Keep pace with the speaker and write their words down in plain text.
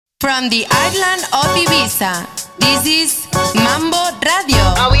From the island of Ibiza, this is Mambo Radio.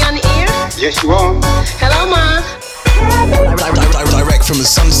 Are we on the air? Yes, you are. Hello, Ma. Direct from the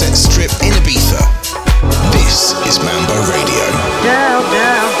Sunset Strip in Ibiza. This is Mambo Radio. Down,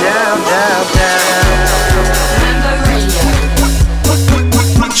 down, down, down, down. Mambo Radio.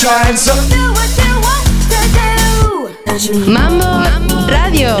 Trying some. Do what you want to do. Mambo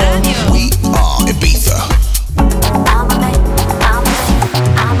Radio. We are Ibiza. Ibiza.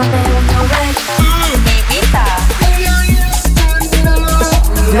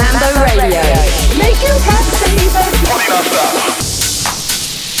 Mambo Radio. Make you happy.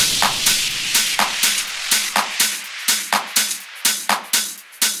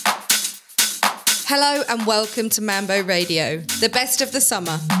 Hello and welcome to Mambo Radio, the best of the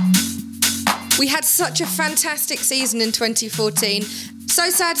summer. We had such a fantastic season in 2014. So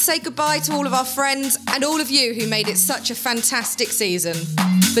sad to say goodbye to all of our friends and all of you who made it such a fantastic season.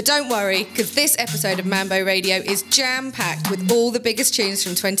 But don't worry, because this episode of Mambo Radio is jam-packed with all the biggest tunes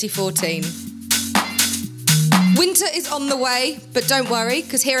from 2014. Winter is on the way, but don't worry,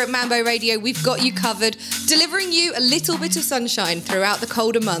 because here at Mambo Radio we've got you covered, delivering you a little bit of sunshine throughout the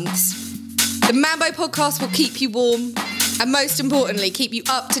colder months. The Mambo podcast will keep you warm and most importantly, keep you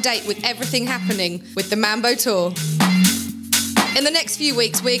up to date with everything happening with the Mambo Tour. In the next few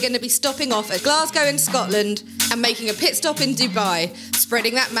weeks, we're going to be stopping off at Glasgow in Scotland and making a pit stop in Dubai,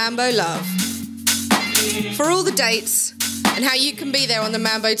 spreading that Mambo love. For all the dates and how you can be there on the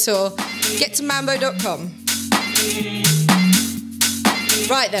Mambo Tour, get to mambo.com.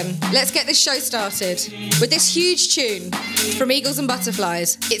 Right then, let's get this show started with this huge tune from Eagles and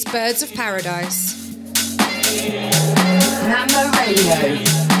Butterflies. It's Birds of Paradise. Mambo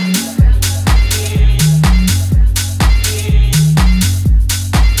Radio.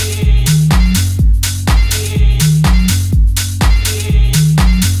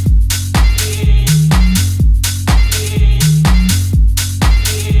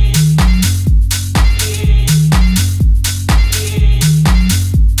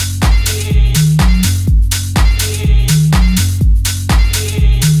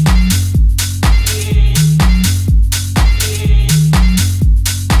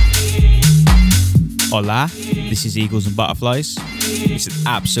 Hola, this is Eagles and Butterflies. It's an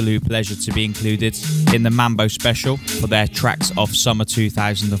absolute pleasure to be included in the Mambo special for their tracks of summer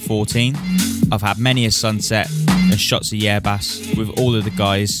 2014. I've had many a sunset and shots of Yerbas with all of the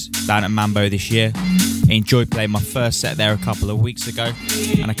guys down at Mambo this year. I enjoyed playing my first set there a couple of weeks ago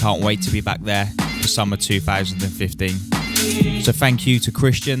and I can't wait to be back there for summer 2015. So thank you to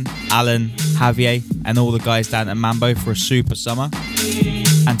Christian, Alan, Javier and all the guys down at Mambo for a super summer.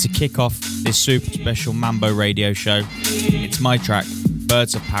 And to kick off this super special Mambo radio show, it's my track,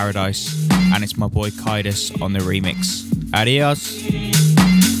 Birds of Paradise, and it's my boy Kaidas on the remix. Adios!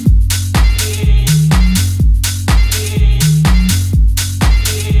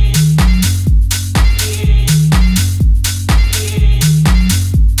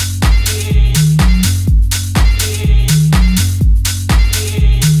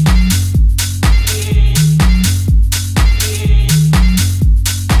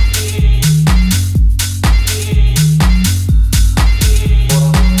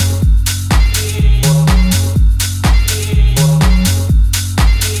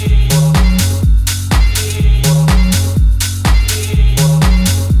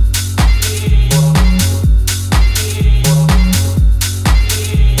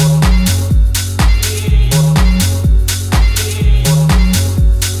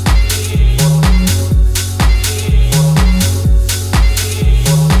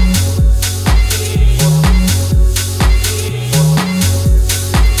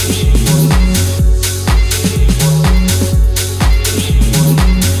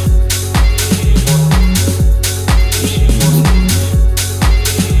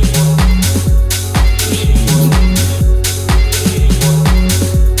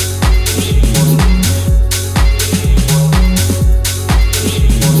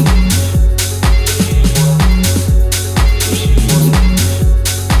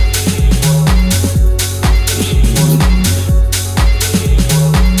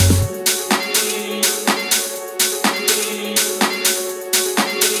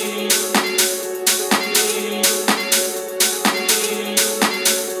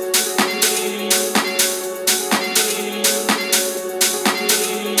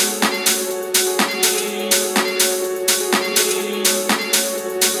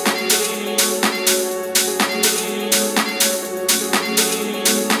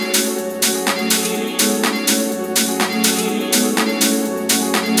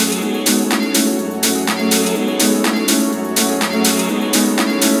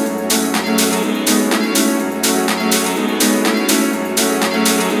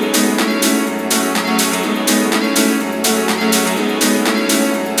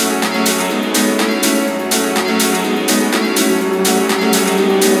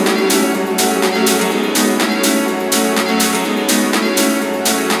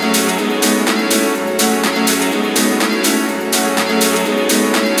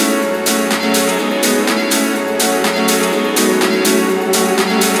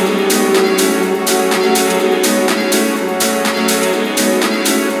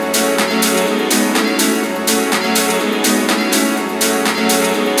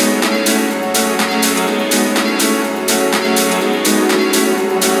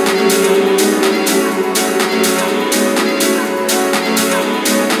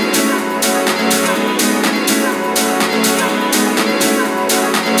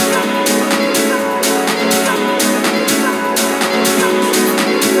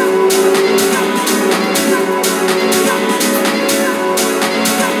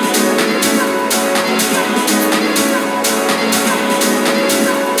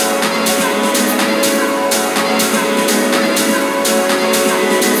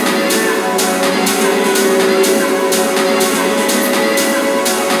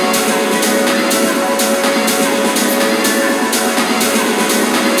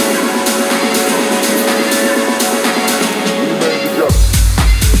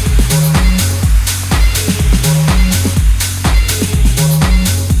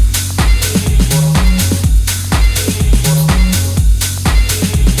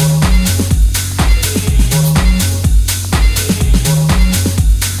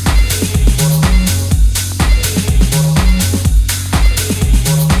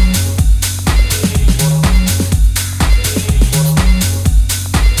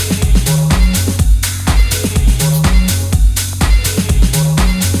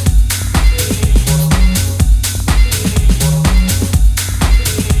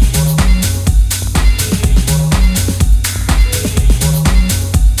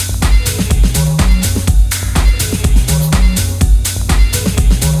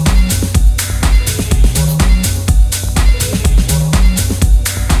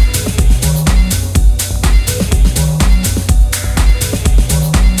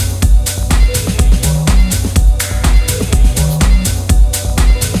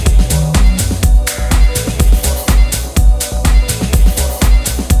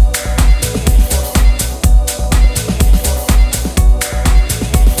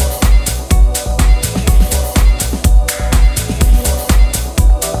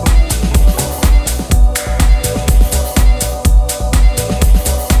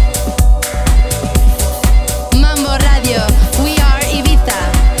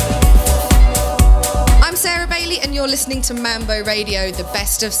 listening to Mambo Radio, the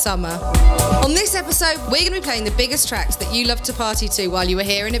best of summer. On this episode, we're going to be playing the biggest tracks that you love to party to while you were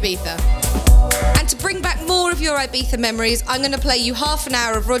here in Ibiza. And to bring back more of your Ibiza memories, I'm going to play you half an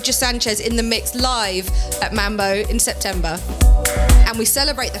hour of Roger Sanchez in the mix live at Mambo in September. And we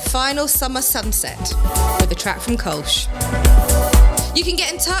celebrate the final summer sunset with a track from Kolsch. You can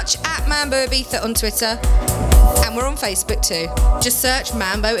get in touch at Mambo Ibiza on Twitter, and we're on Facebook too. Just search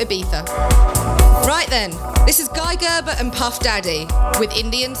Mambo Ibiza. Right then, this is Guy Gerber and Puff Daddy with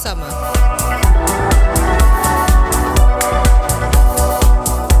Indian Summer.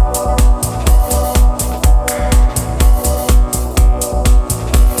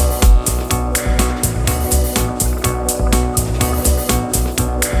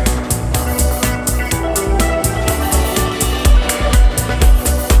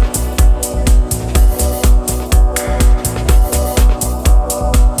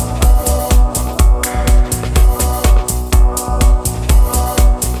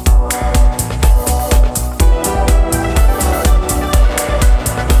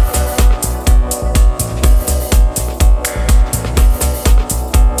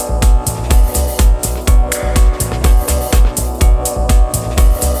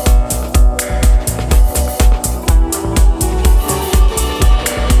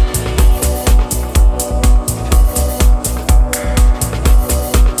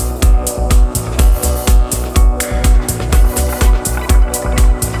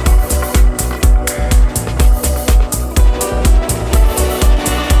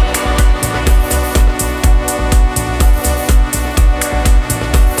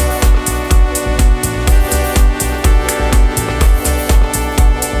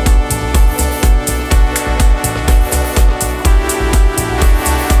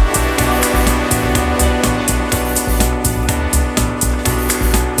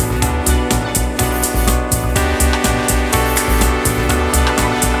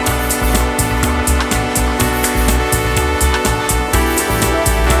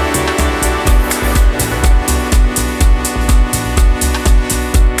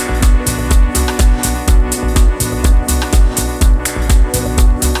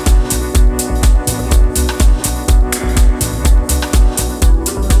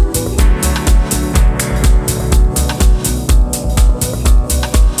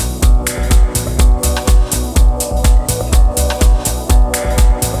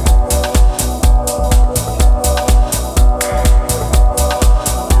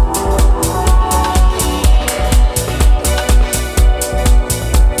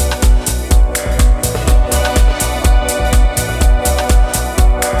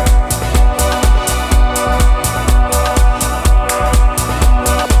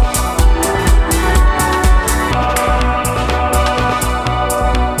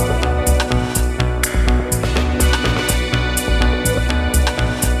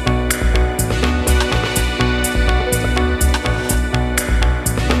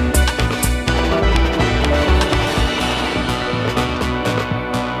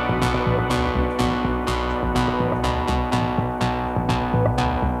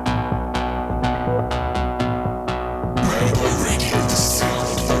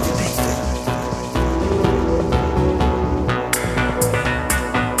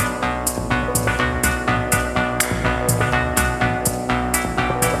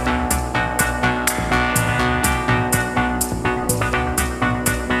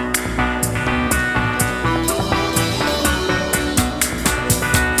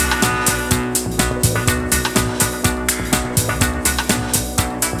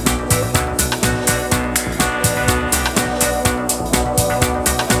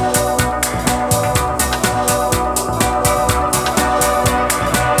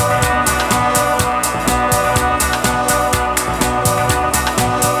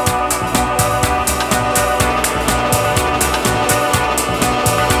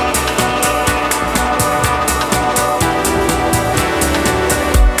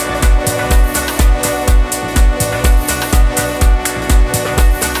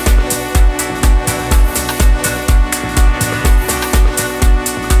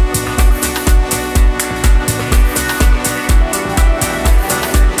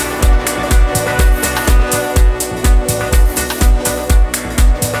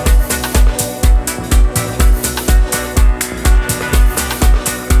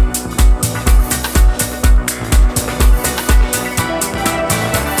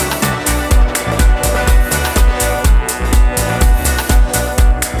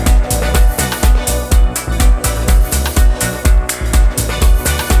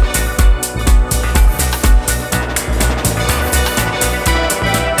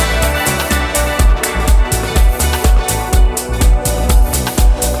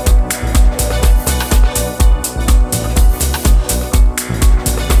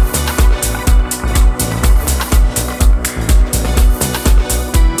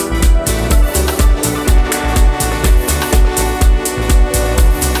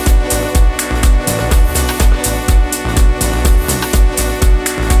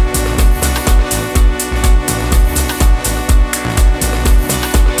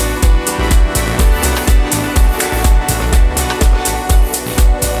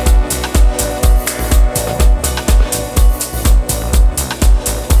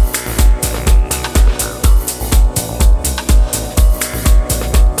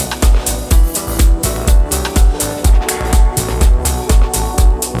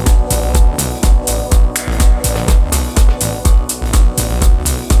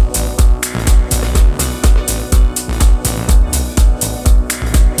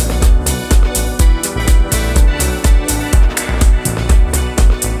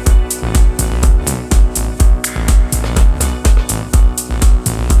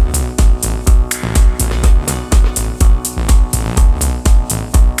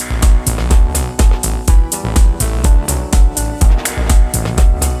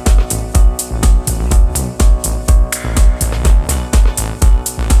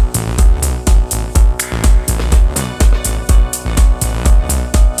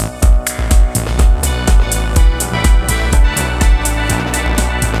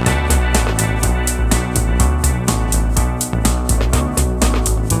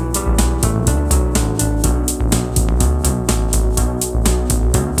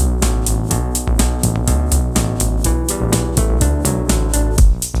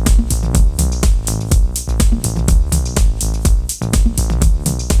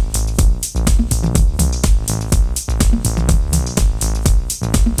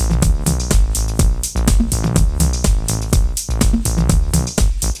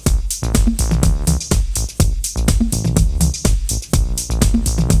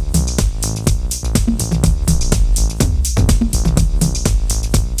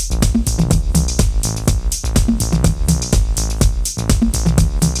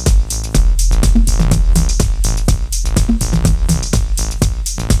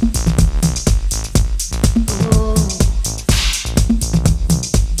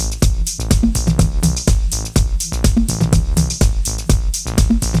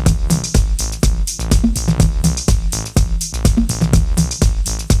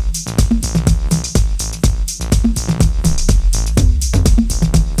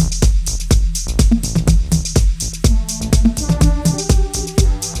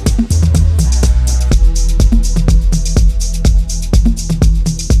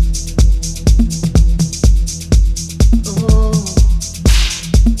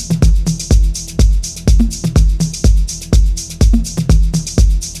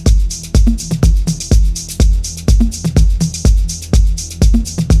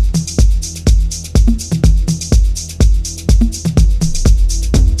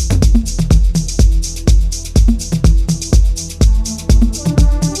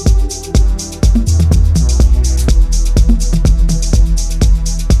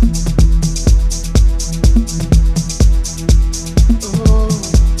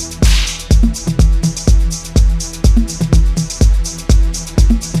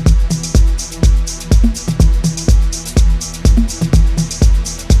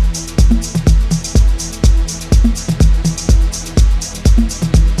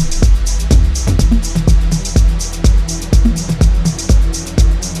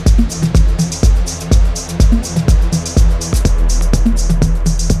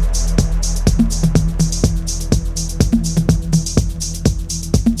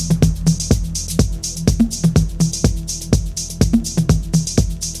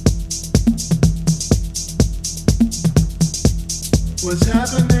 What's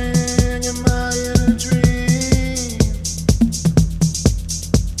happening in my inner dream?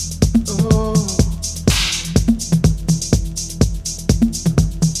 Oh,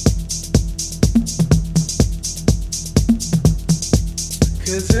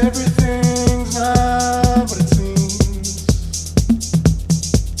 'cause everything's not what it seems.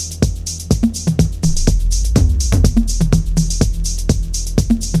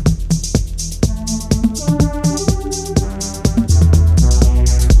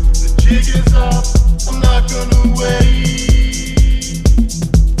 The jig is up, I'm not gonna wait.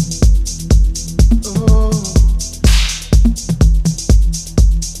 Oh.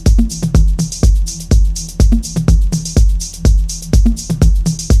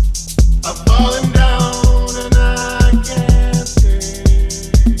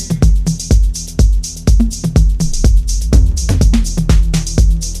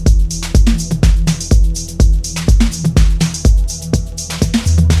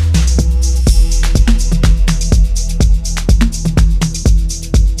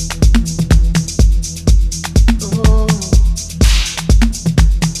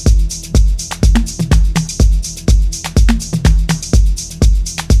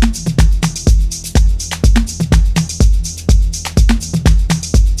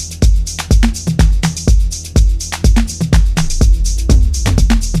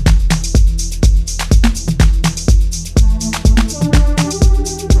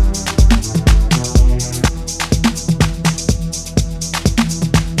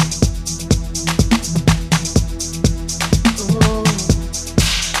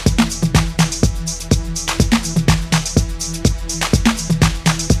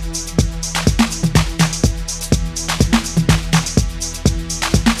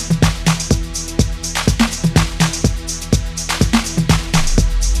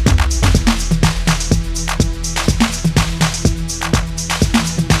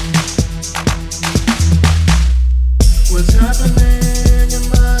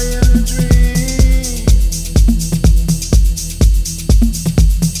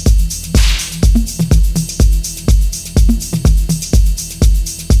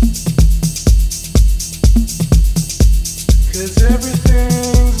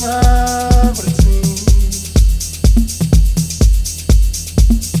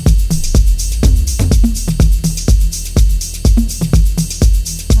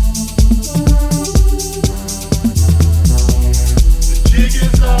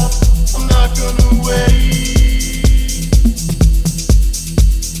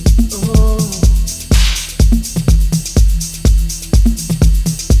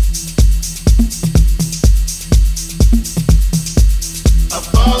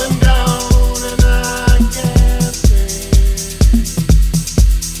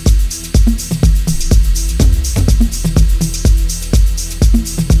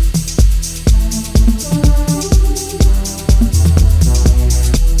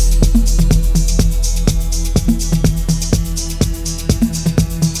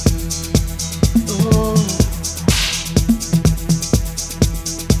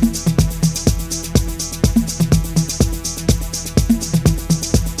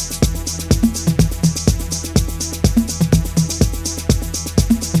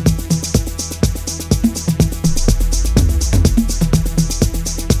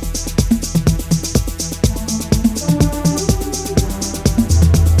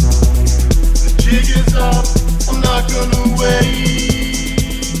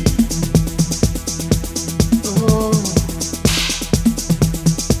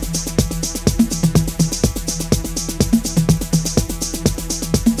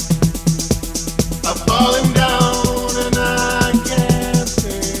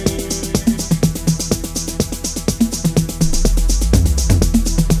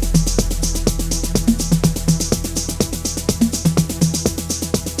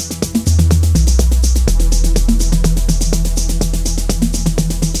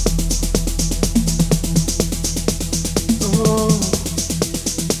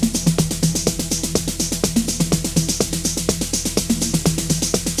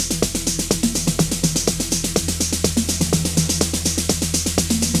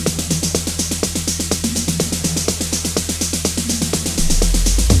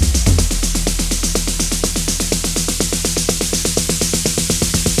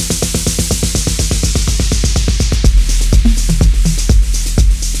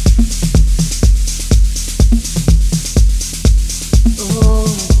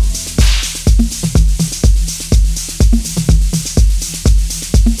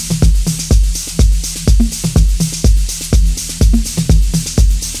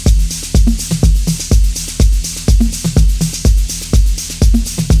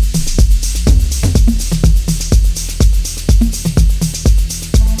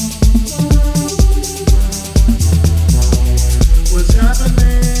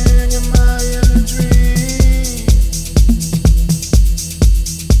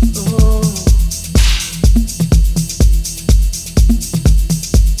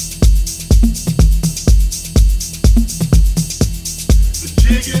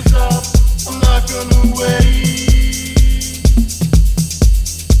 jig is up, I'm not gonna wait.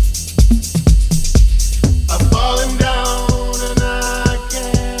 I'm falling down and I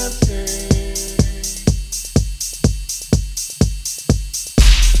can't say.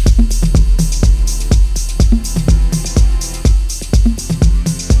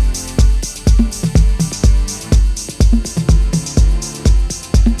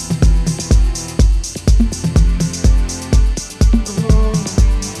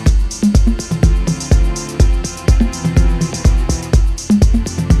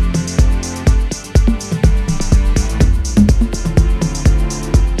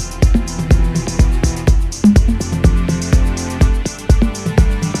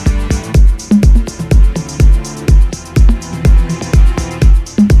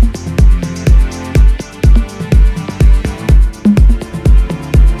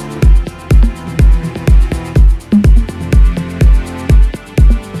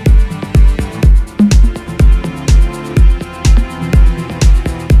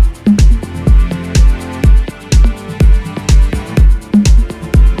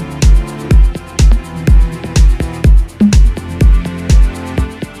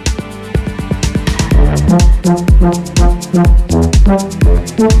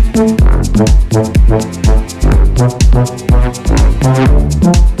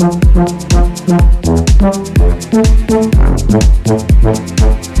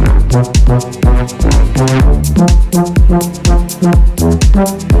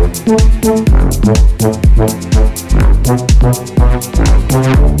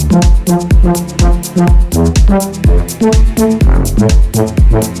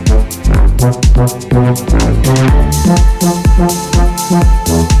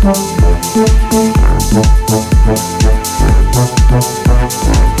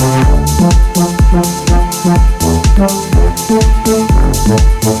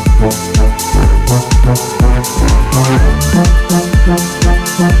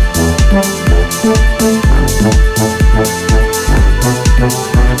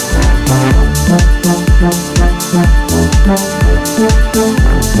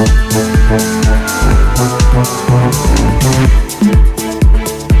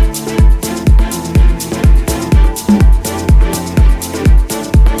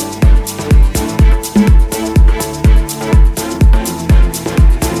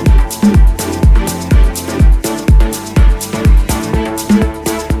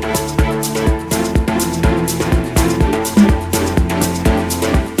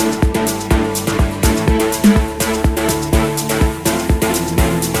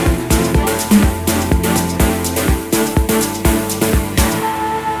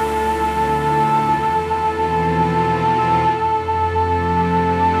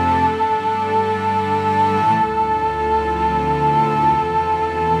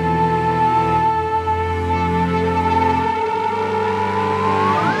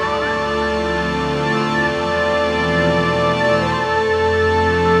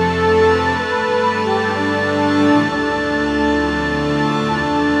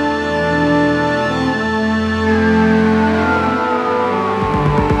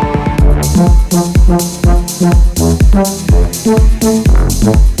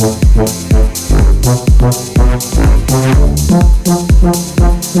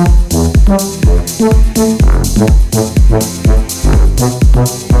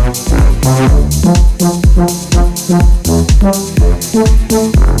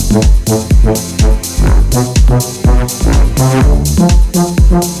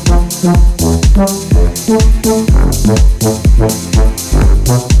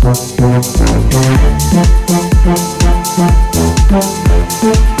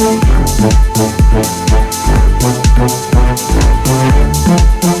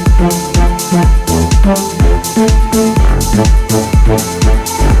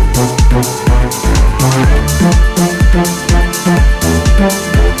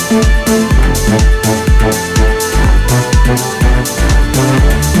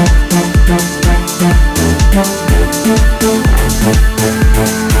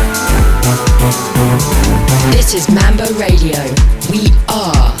 This is Mambo Radio. We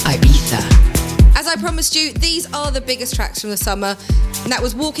are Ibiza. As I promised you, these are the biggest tracks from the summer, and that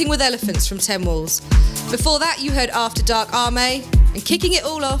was Walking with Elephants from 10 Walls. Before that, you heard After Dark Arme, and kicking it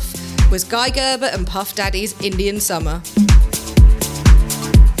all off was Guy Gerber and Puff Daddy's Indian Summer.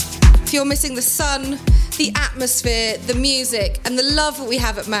 If you're missing the sun, the atmosphere, the music, and the love that we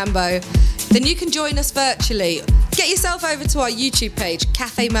have at Mambo, then you can join us virtually. Get yourself over to our YouTube page,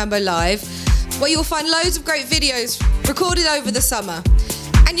 Cafe Mambo Live, where you'll find loads of great videos recorded over the summer.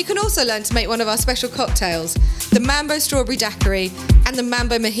 And you can also learn to make one of our special cocktails. the Mambo Strawberry Daiquiri, and the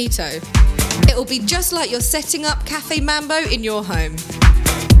Mambo Mojito. It'll be just like you're setting up Cafe Mambo in your home.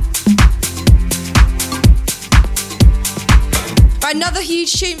 Right, another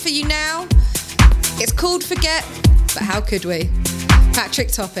huge tune for you now. It's called Forget, but how could we? Patrick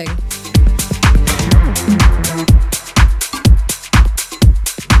Topping.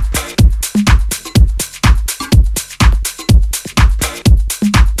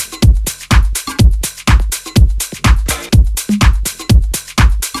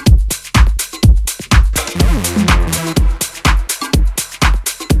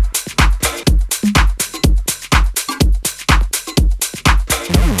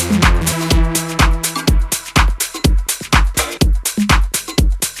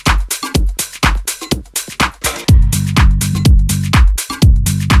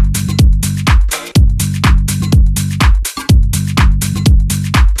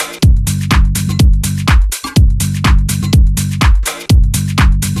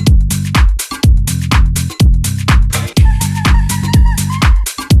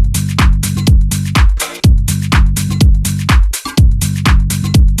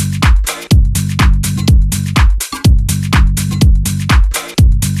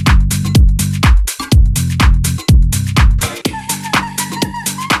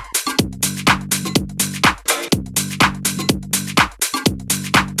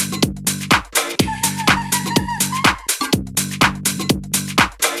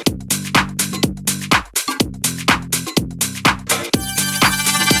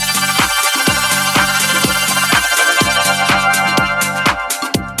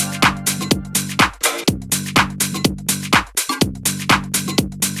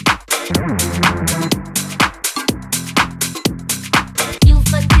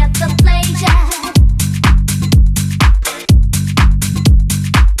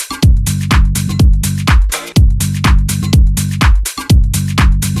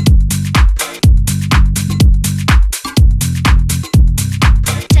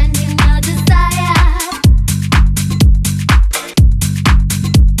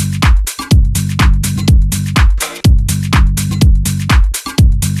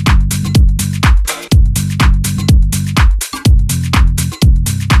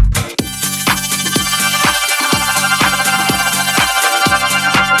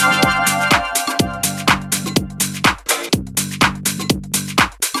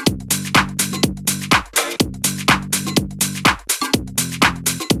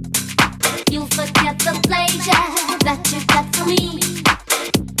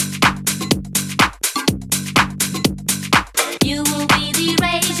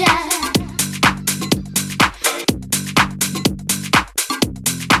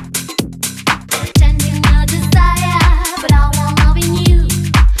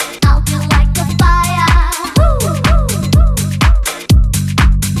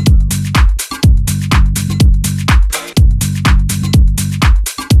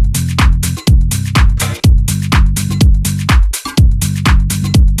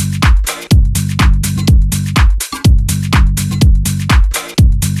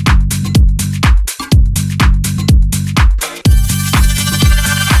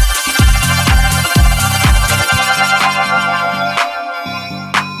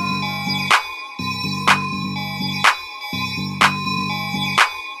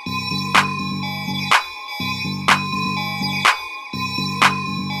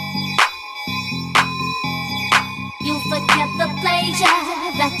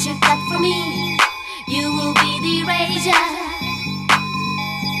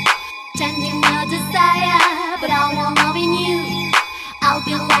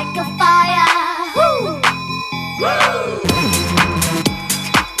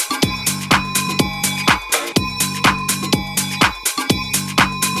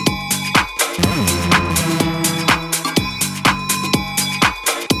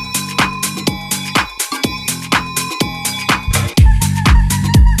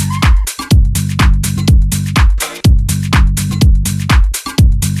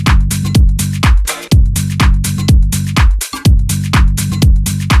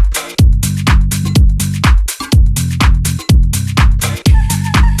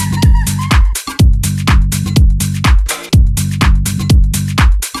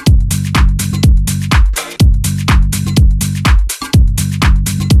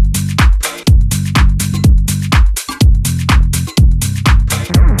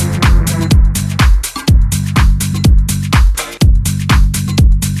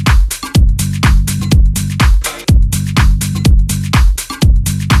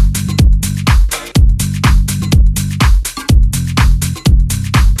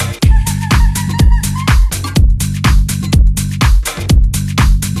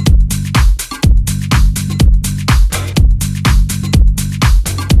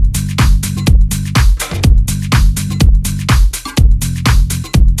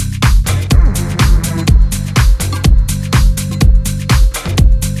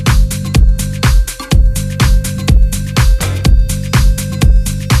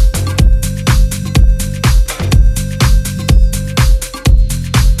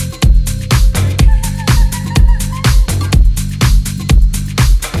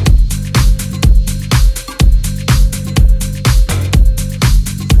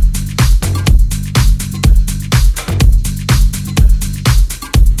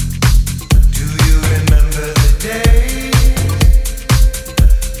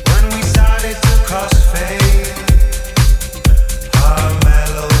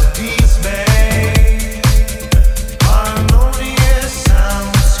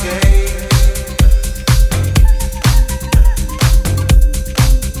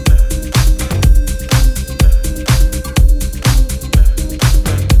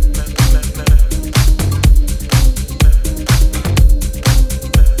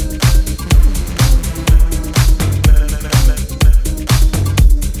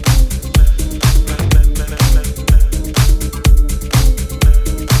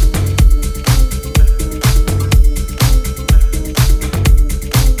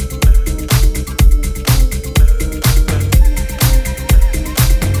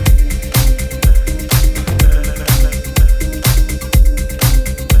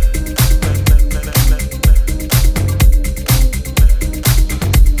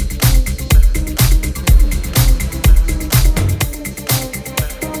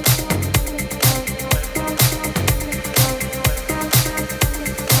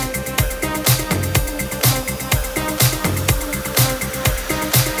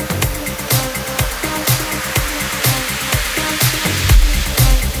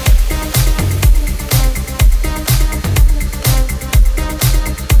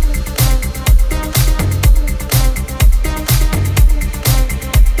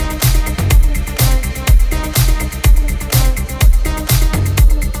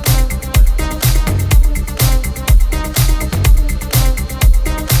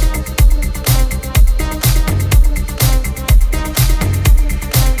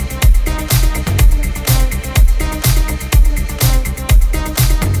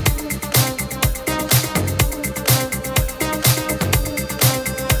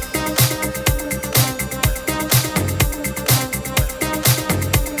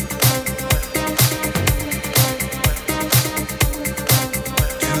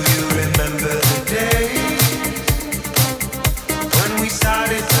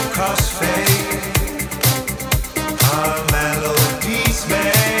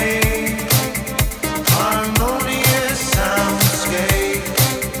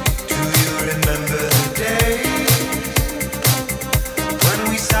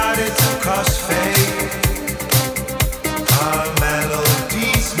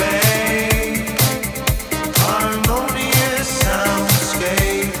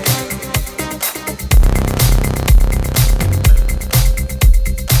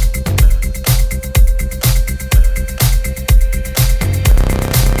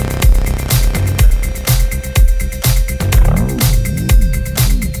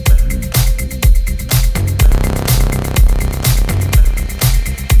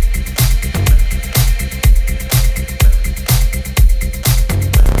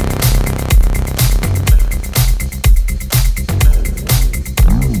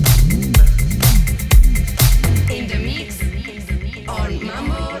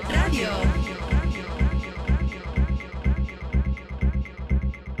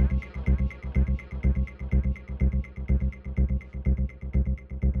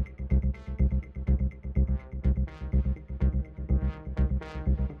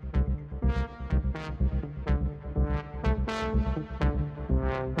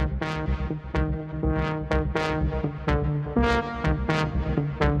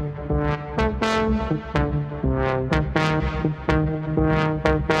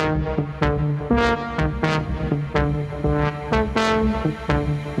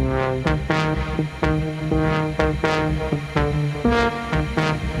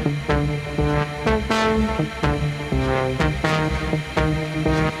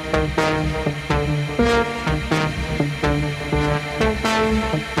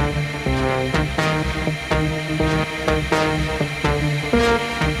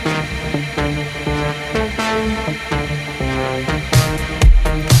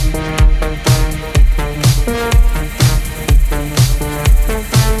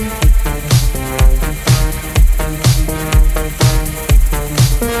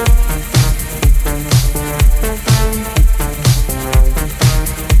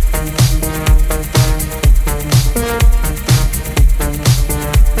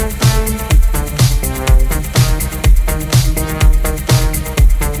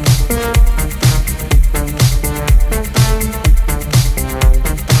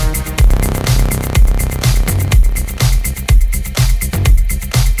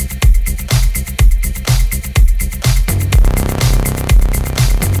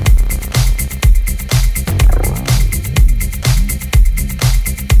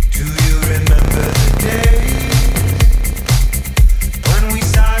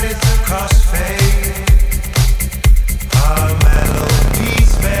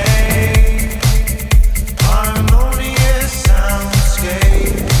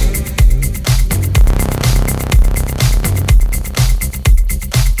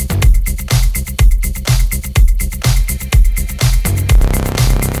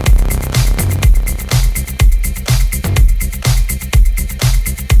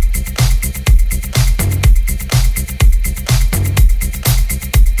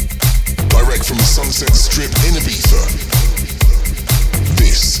 Sunset Strip in Ibiza.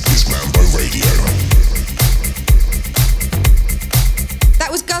 This is Mambo Radio. That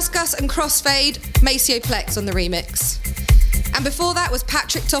was Gus Gus and Crossfade, Maceo Plex on the remix. And before that was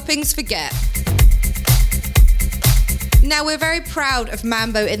Patrick Topping's Forget. Now we're very proud of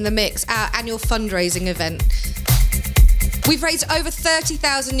Mambo in the Mix, our annual fundraising event. We've raised over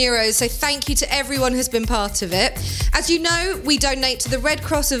 30,000 euros, so thank you to everyone who's been part of it. As you know, we donate to the Red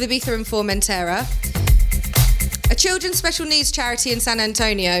Cross of Ibiza and Formentera, a children's special needs charity in San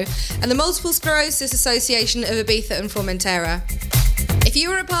Antonio, and the Multiple Sclerosis Association of Ibiza and Formentera. If you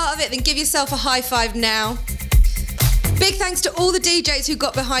were a part of it, then give yourself a high five now. Big thanks to all the DJs who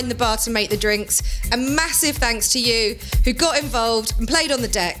got behind the bar to make the drinks, and massive thanks to you who got involved and played on the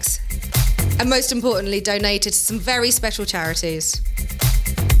decks, and most importantly, donated to some very special charities.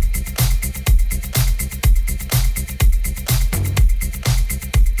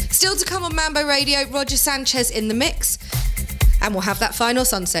 Still to come on Mambo Radio, Roger Sanchez in the mix, and we'll have that final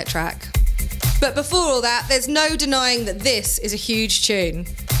sunset track. But before all that, there's no denying that this is a huge tune.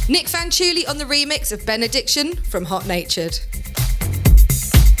 Nick Fanciulli on the remix of Benediction from Hot Natured.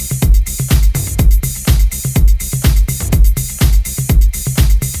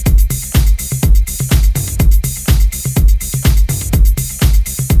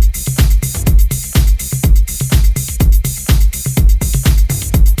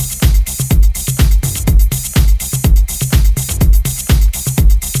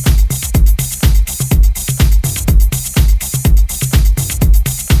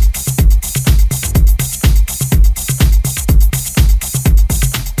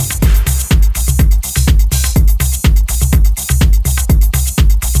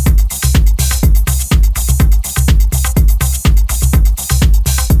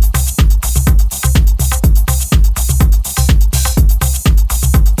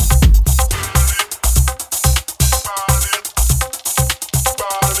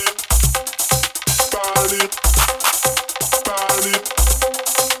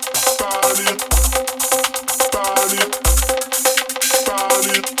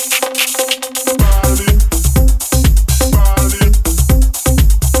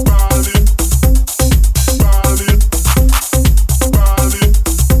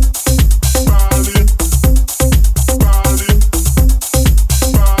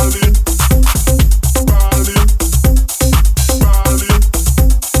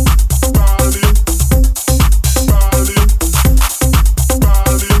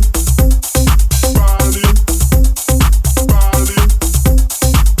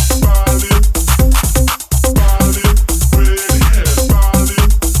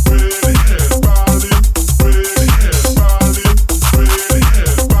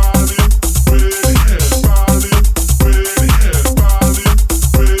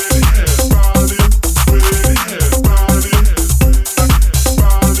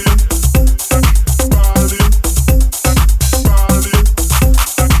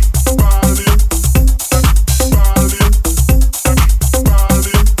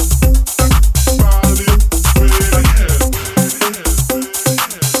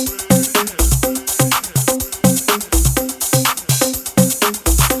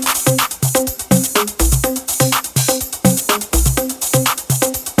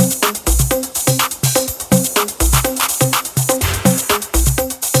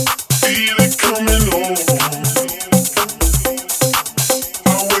 Feel it coming on. I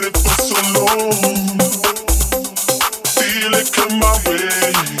waited for so long. Feel it come my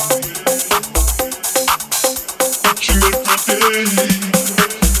way. Watching every day.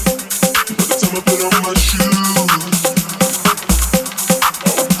 By the time I put on my shoes,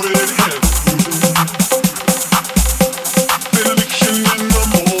 already have benediction in the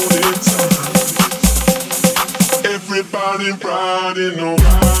morning time. Everybody riding on.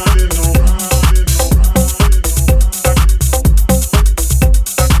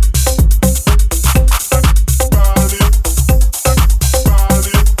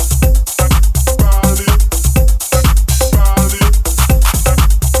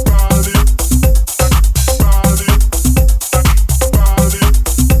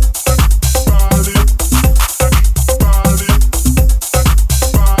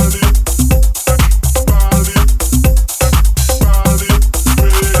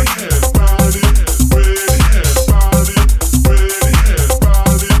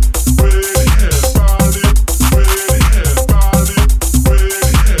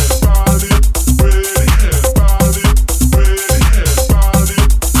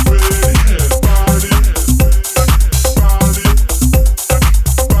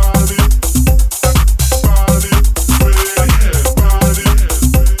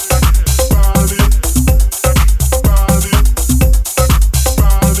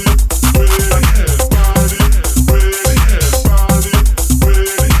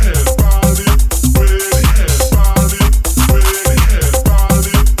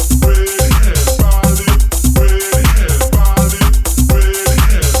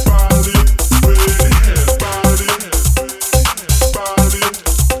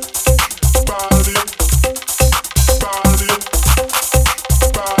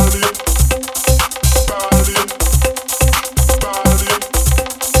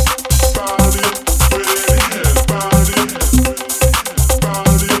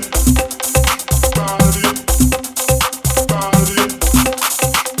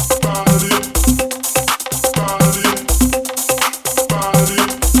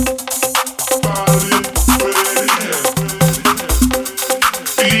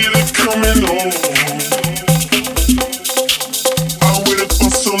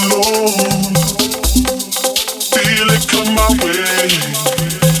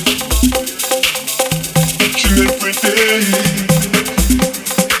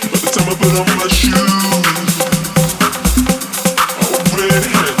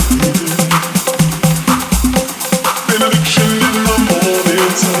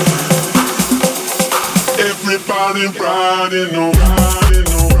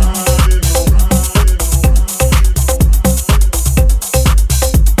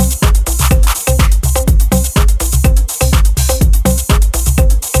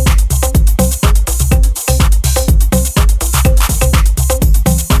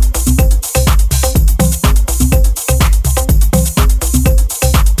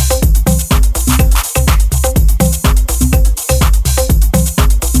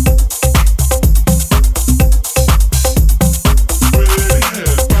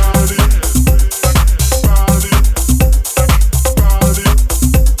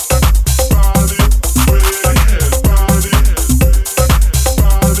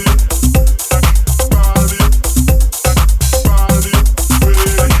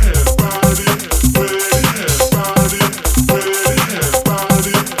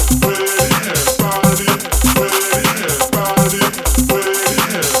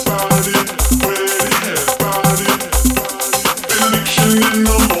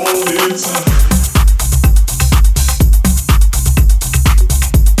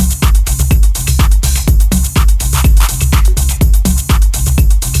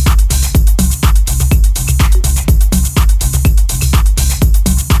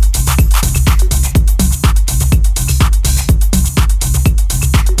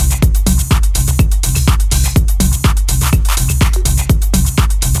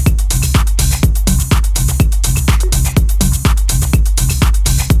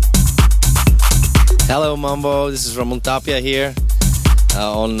 Hello Mambo, this is Ramon Tapia here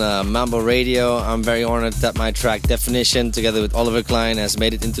on Mambo Radio. I'm very honored that my track Definition together with Oliver Klein has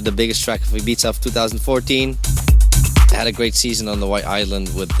made it into the biggest track of Ibiza of 2014. I had a great season on the White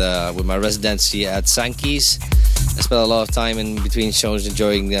Island with my residency at Sanchez. I spent a lot of time in between shows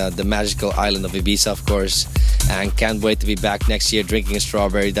enjoying the magical island of Ibiza, of course, and can't wait to be back next year drinking a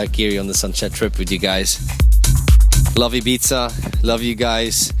strawberry daiquiri on the Sanchez trip with you guys. Love Ibiza, love you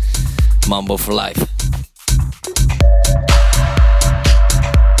guys, Mambo for life.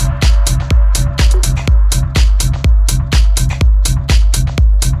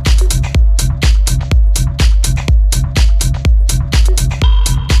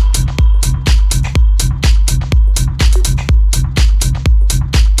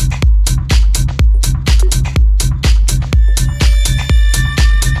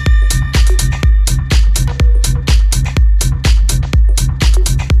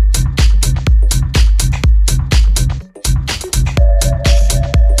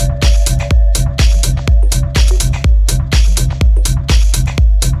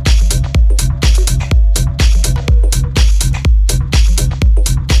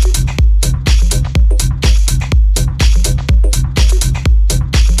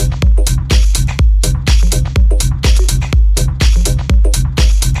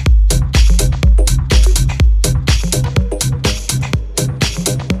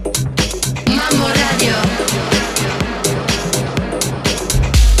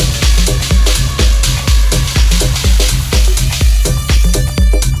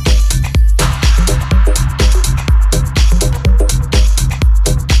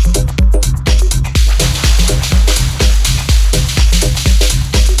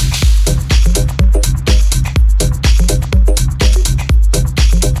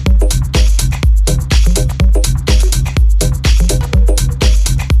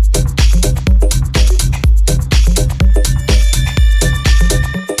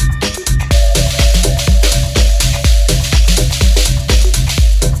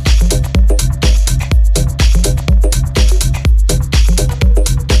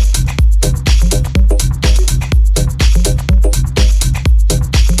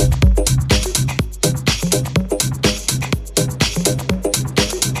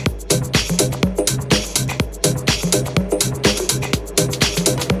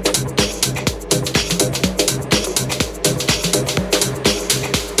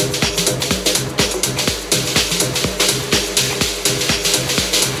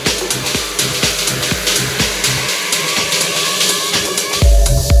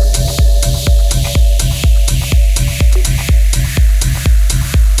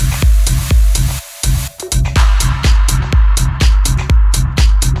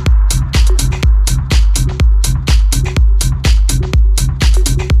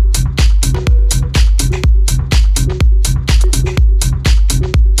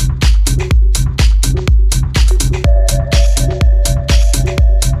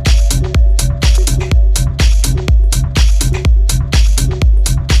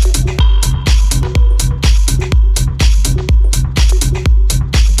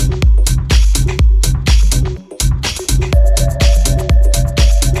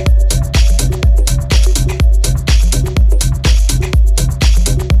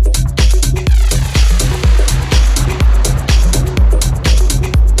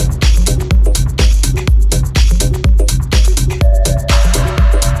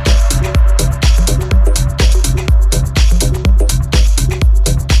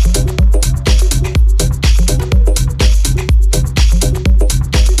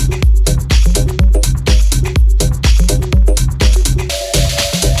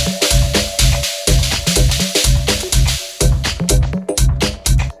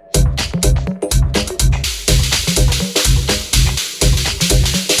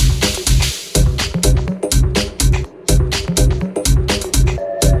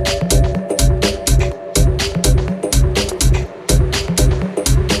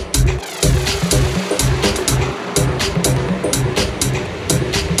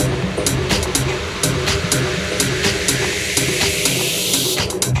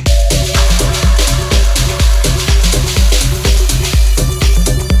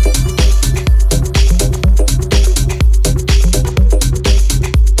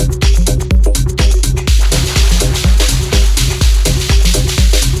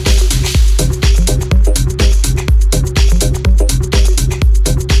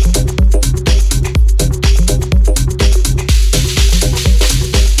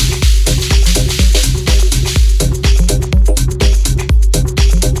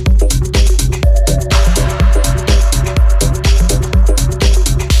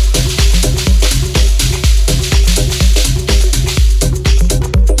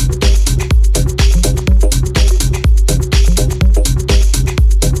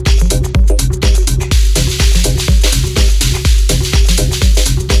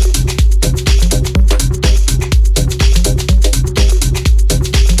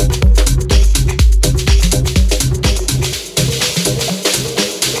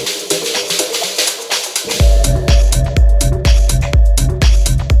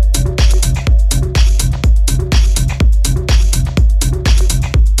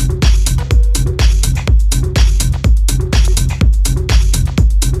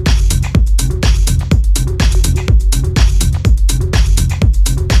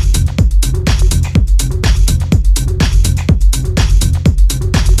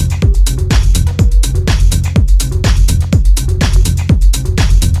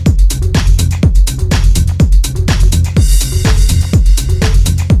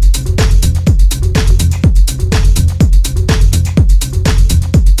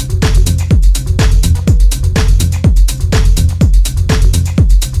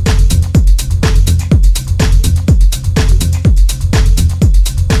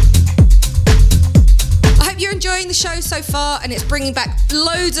 so far, and it's bringing back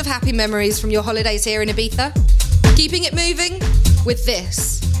loads of happy memories from your holidays here in Ibiza. Keeping it moving with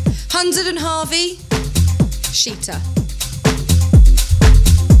this. Hundred and Harvey, Sheeta.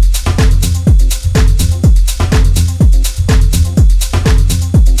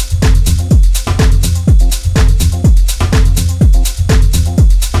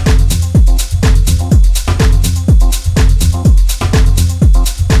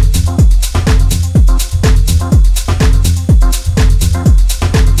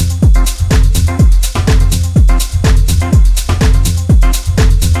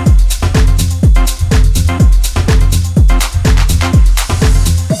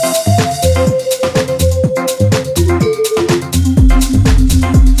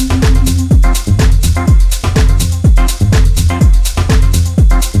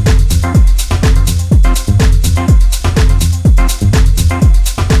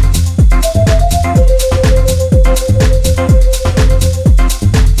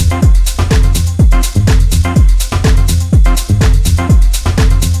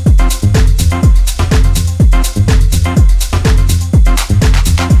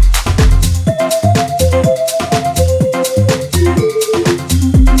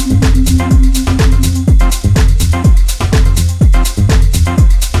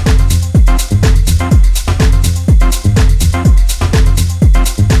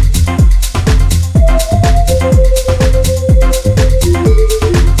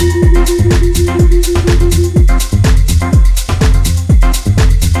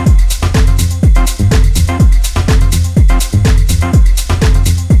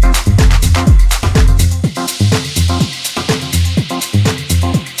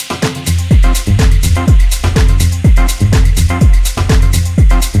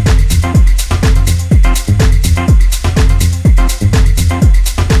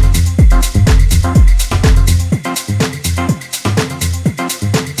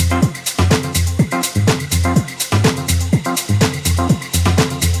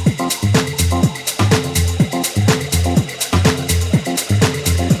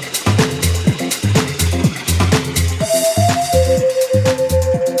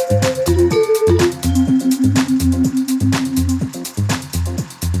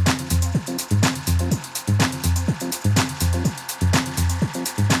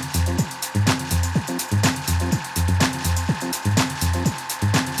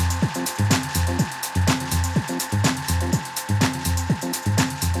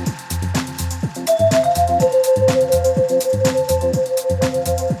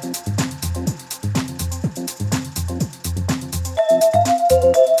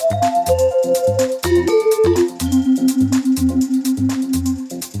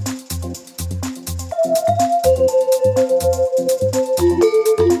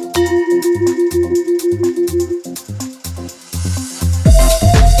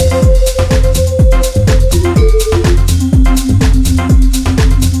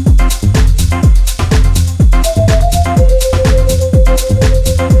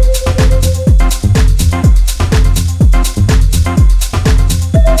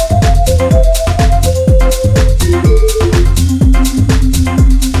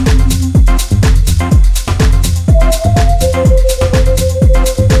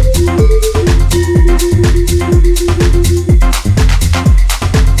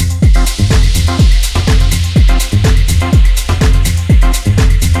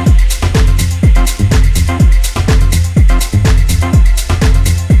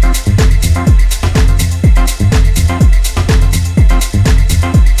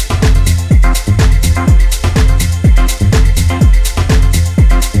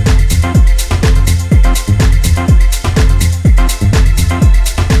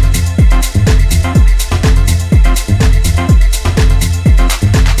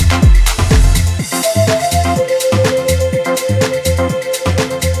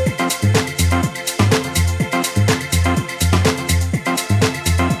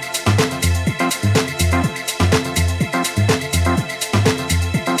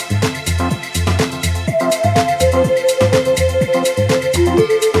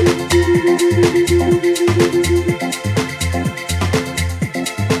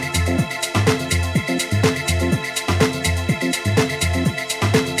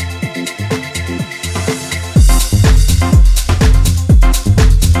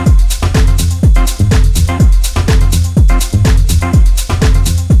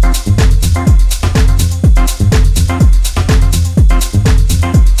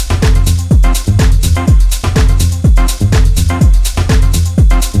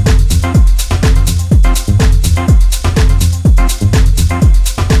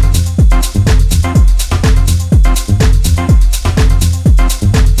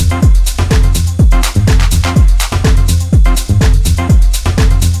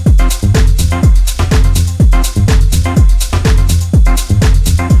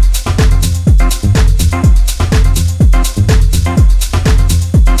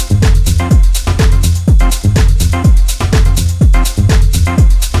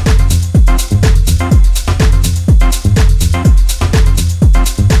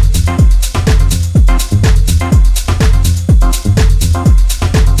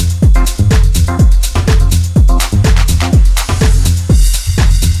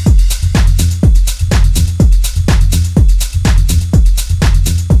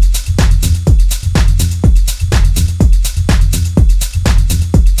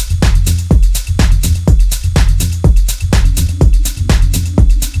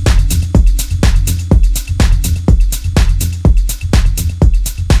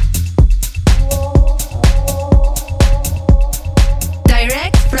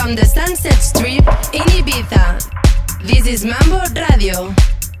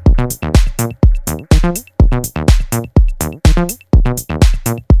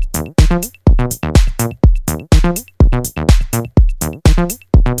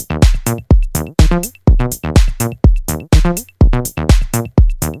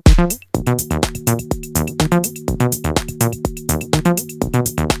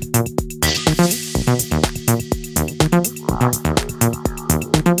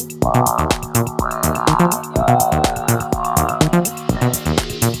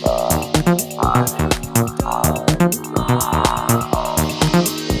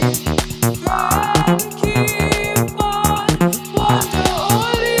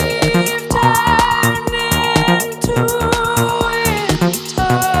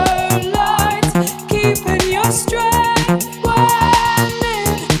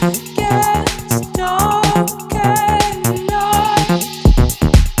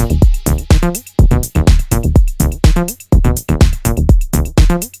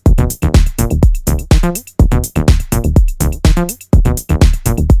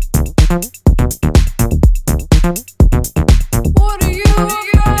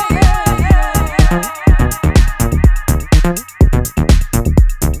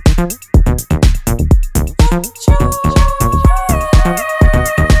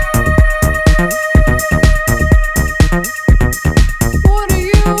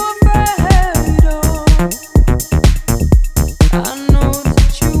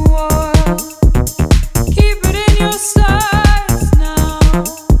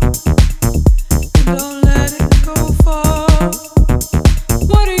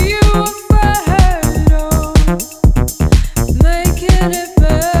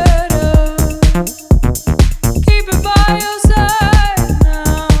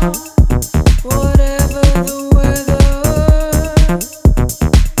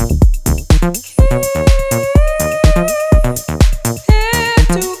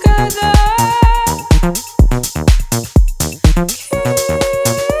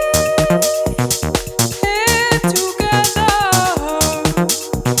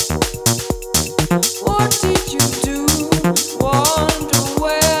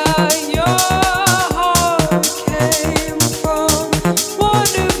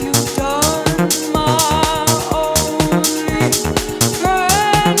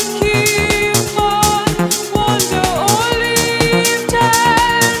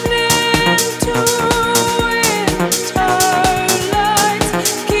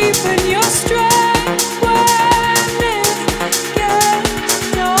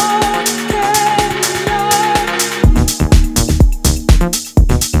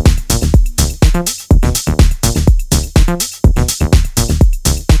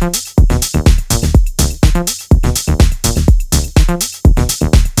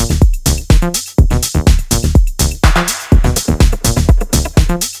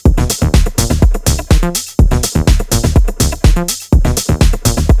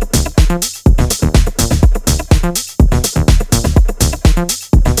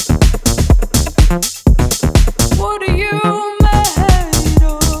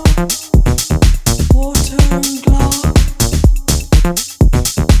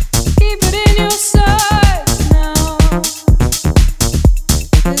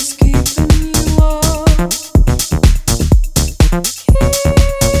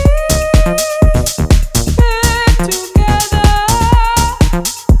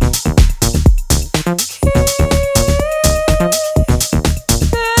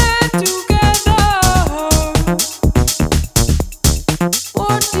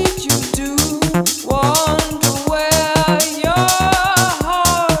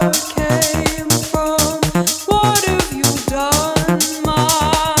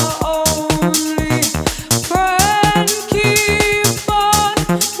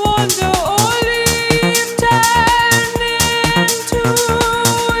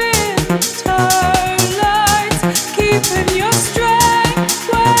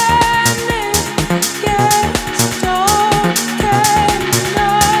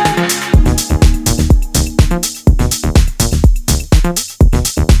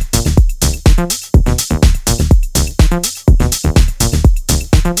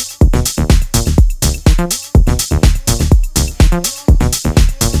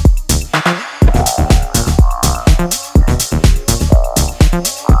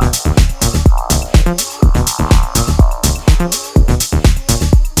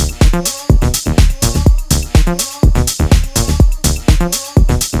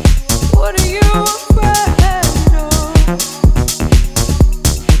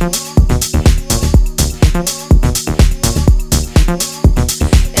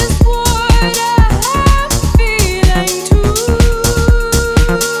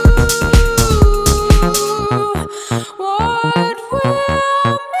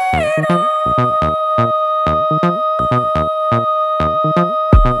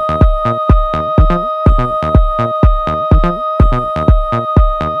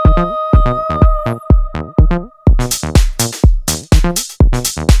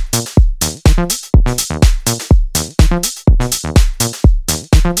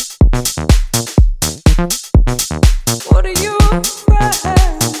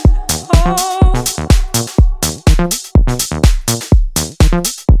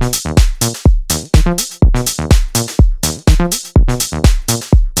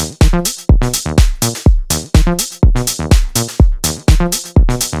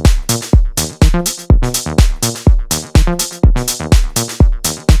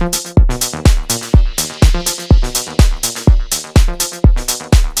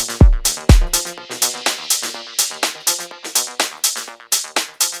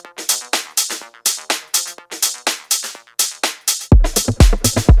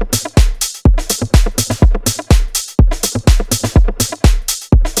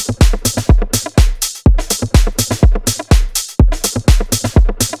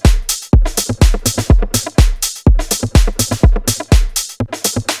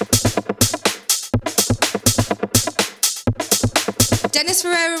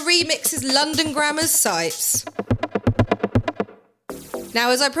 Sanchez Ferreira remixes London Grammar's Sipes.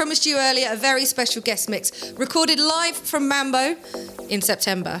 Now, as I promised you earlier, a very special guest mix recorded live from Mambo in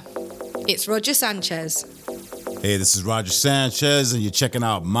September. It's Roger Sanchez. Hey, this is Roger Sanchez, and you're checking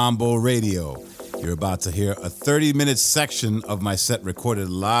out Mambo Radio. You're about to hear a 30-minute section of my set recorded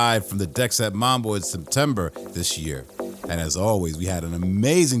live from the decks at Mambo in September this year. And as always, we had an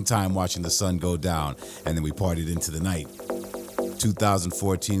amazing time watching the sun go down, and then we partied into the night.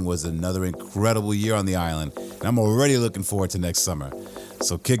 2014 was another incredible year on the island, and I'm already looking forward to next summer.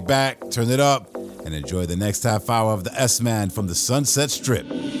 So kick back, turn it up, and enjoy the next half hour of the S-Man from the Sunset Strip.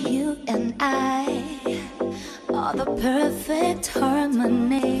 You and I are the perfect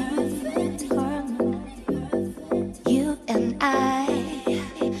harmony. You and I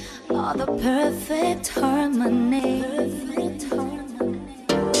are the perfect harmony.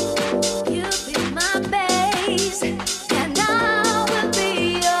 You be my bass, and I will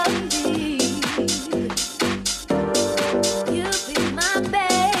be your lead. You be my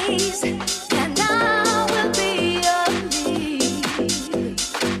bass, and I will be your lead.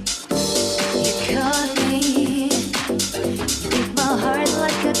 You caught me, you beat my heart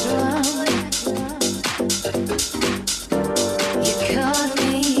like a drum. You caught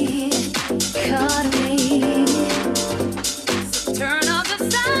me, caught me. So turn off the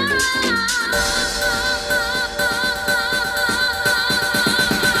sound.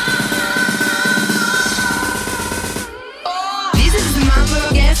 This is the Mambo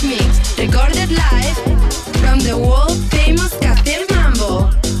guest mix, recorded live from the world famous Castel Mambo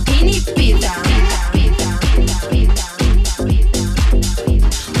in Ibiza.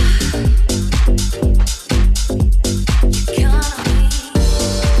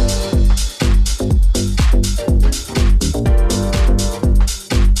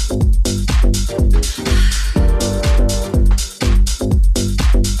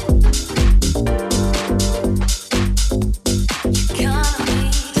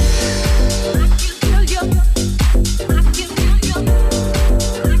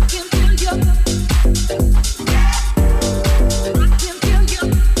 I can feel your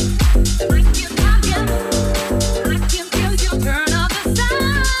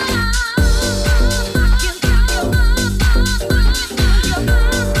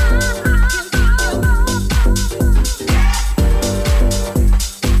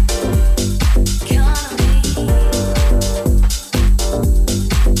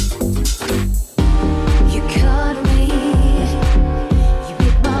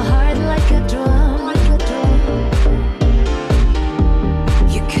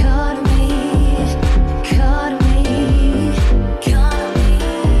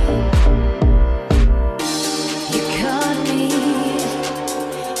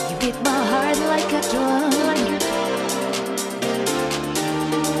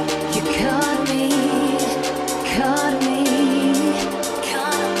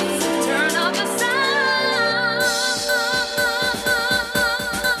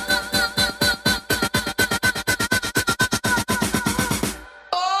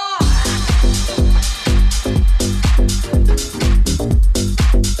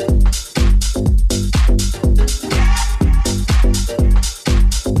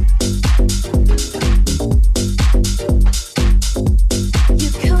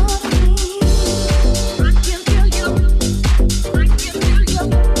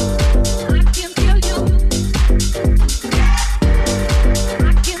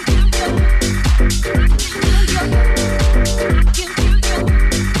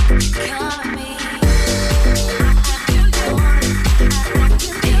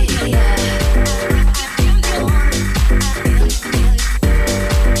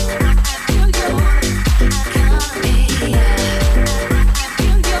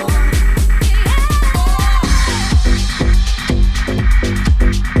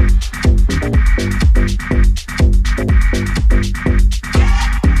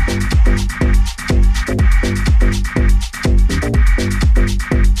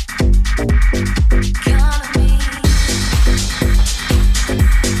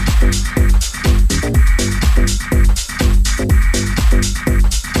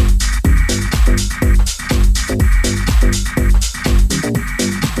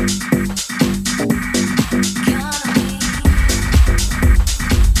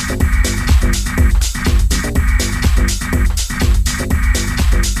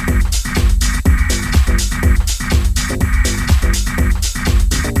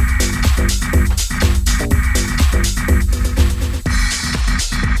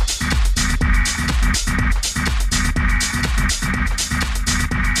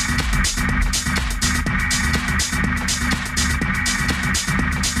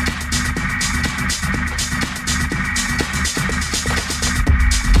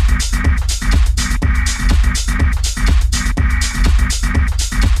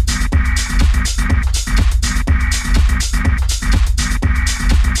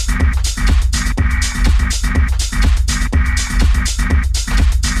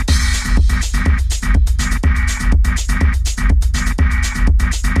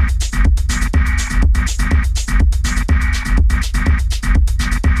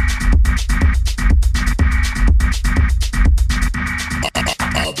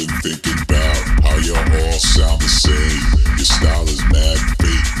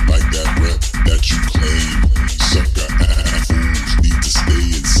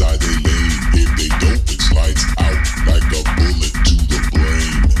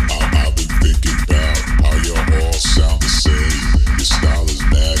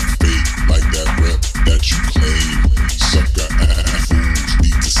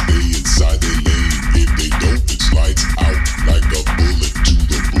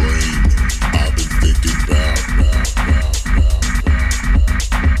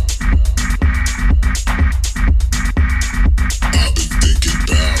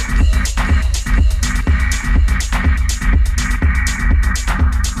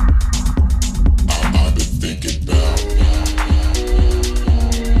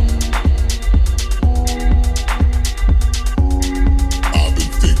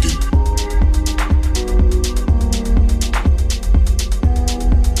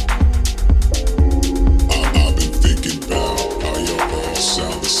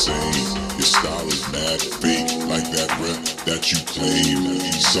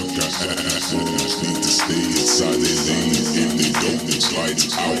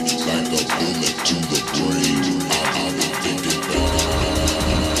lights out like a bullet to the brain. I've been thinking back.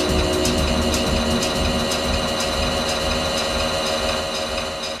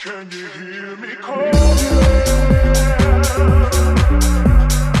 Can you hear me calling?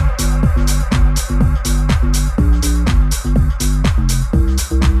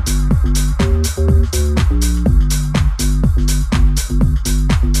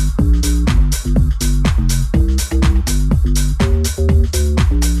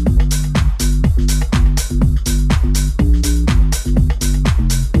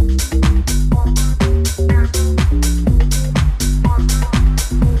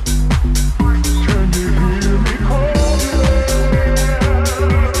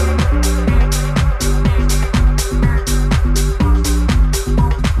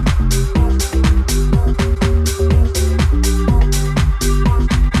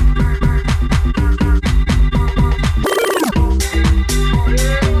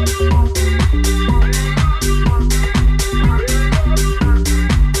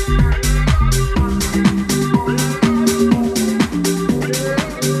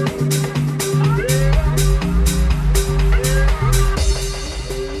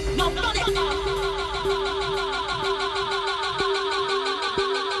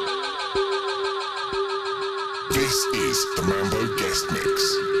 This is the Mambo Guest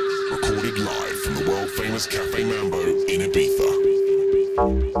Mix, recorded live from the world-famous Cafe Mambo in Ibiza.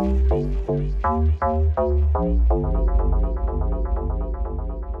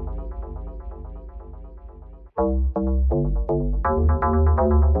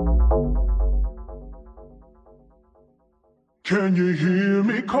 Can you hear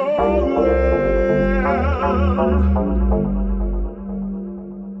me calling?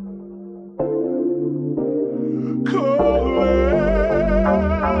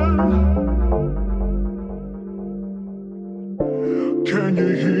 Can you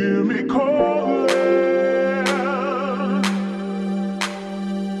hear me calling?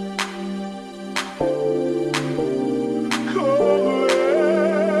 Calling.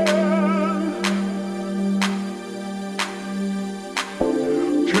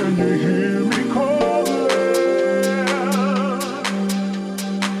 Can you hear me calling? Can you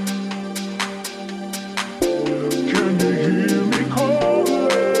hear me calling?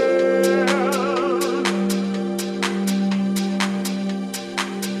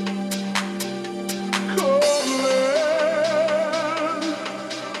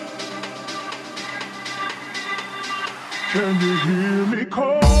 Can you hear me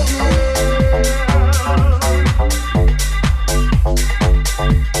calling?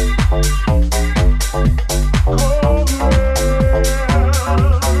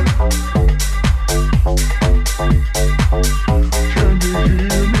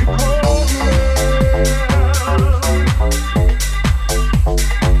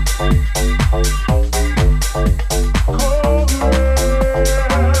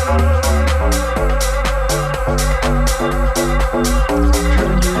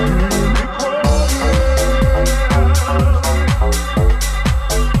 Can you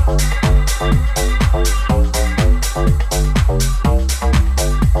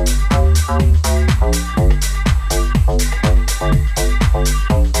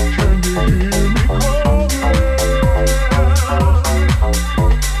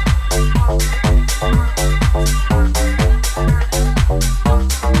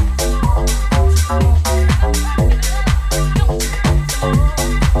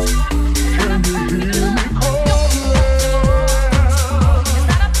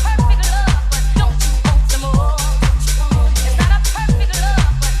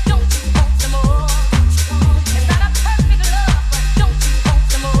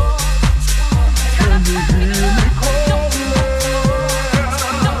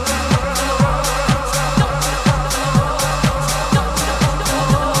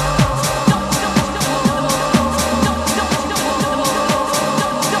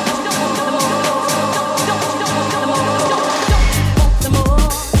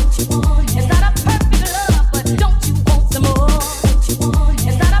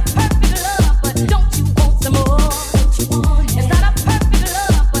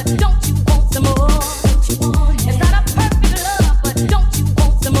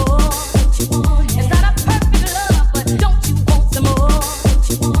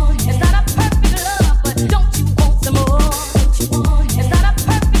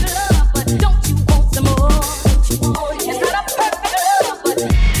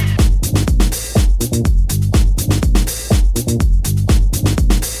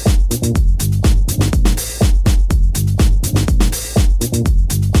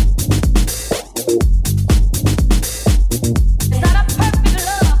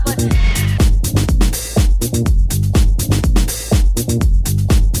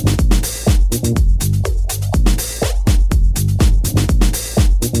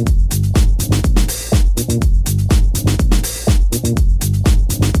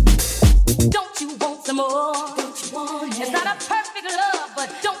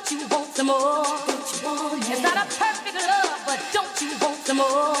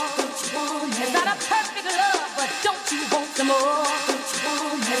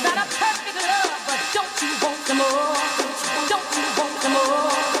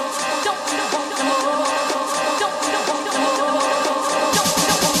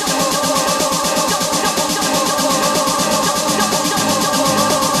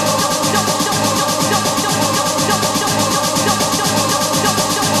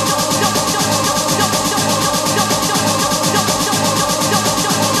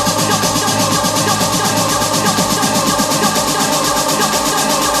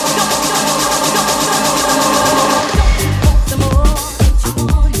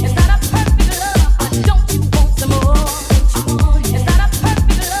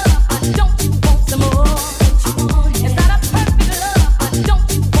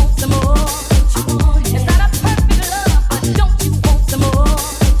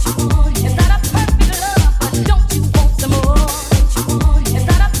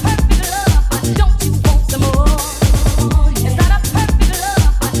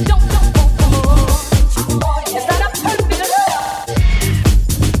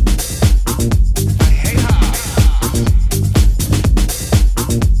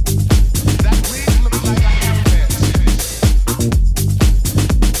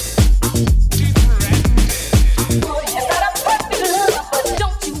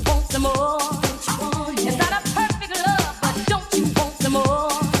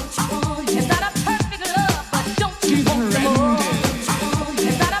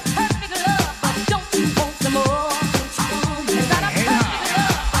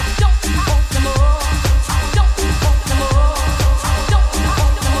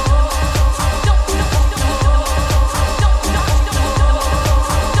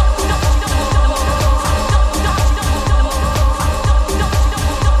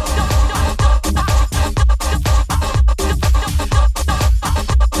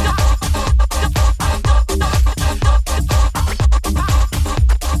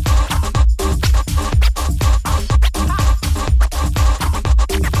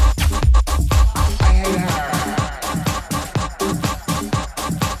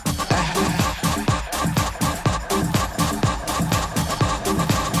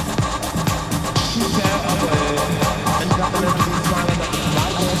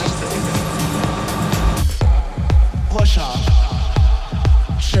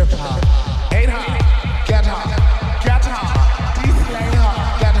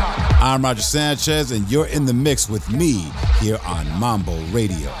I'm Roger Sanchez, and you're in the mix with me here on Mambo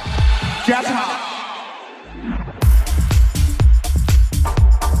Radio. Get out.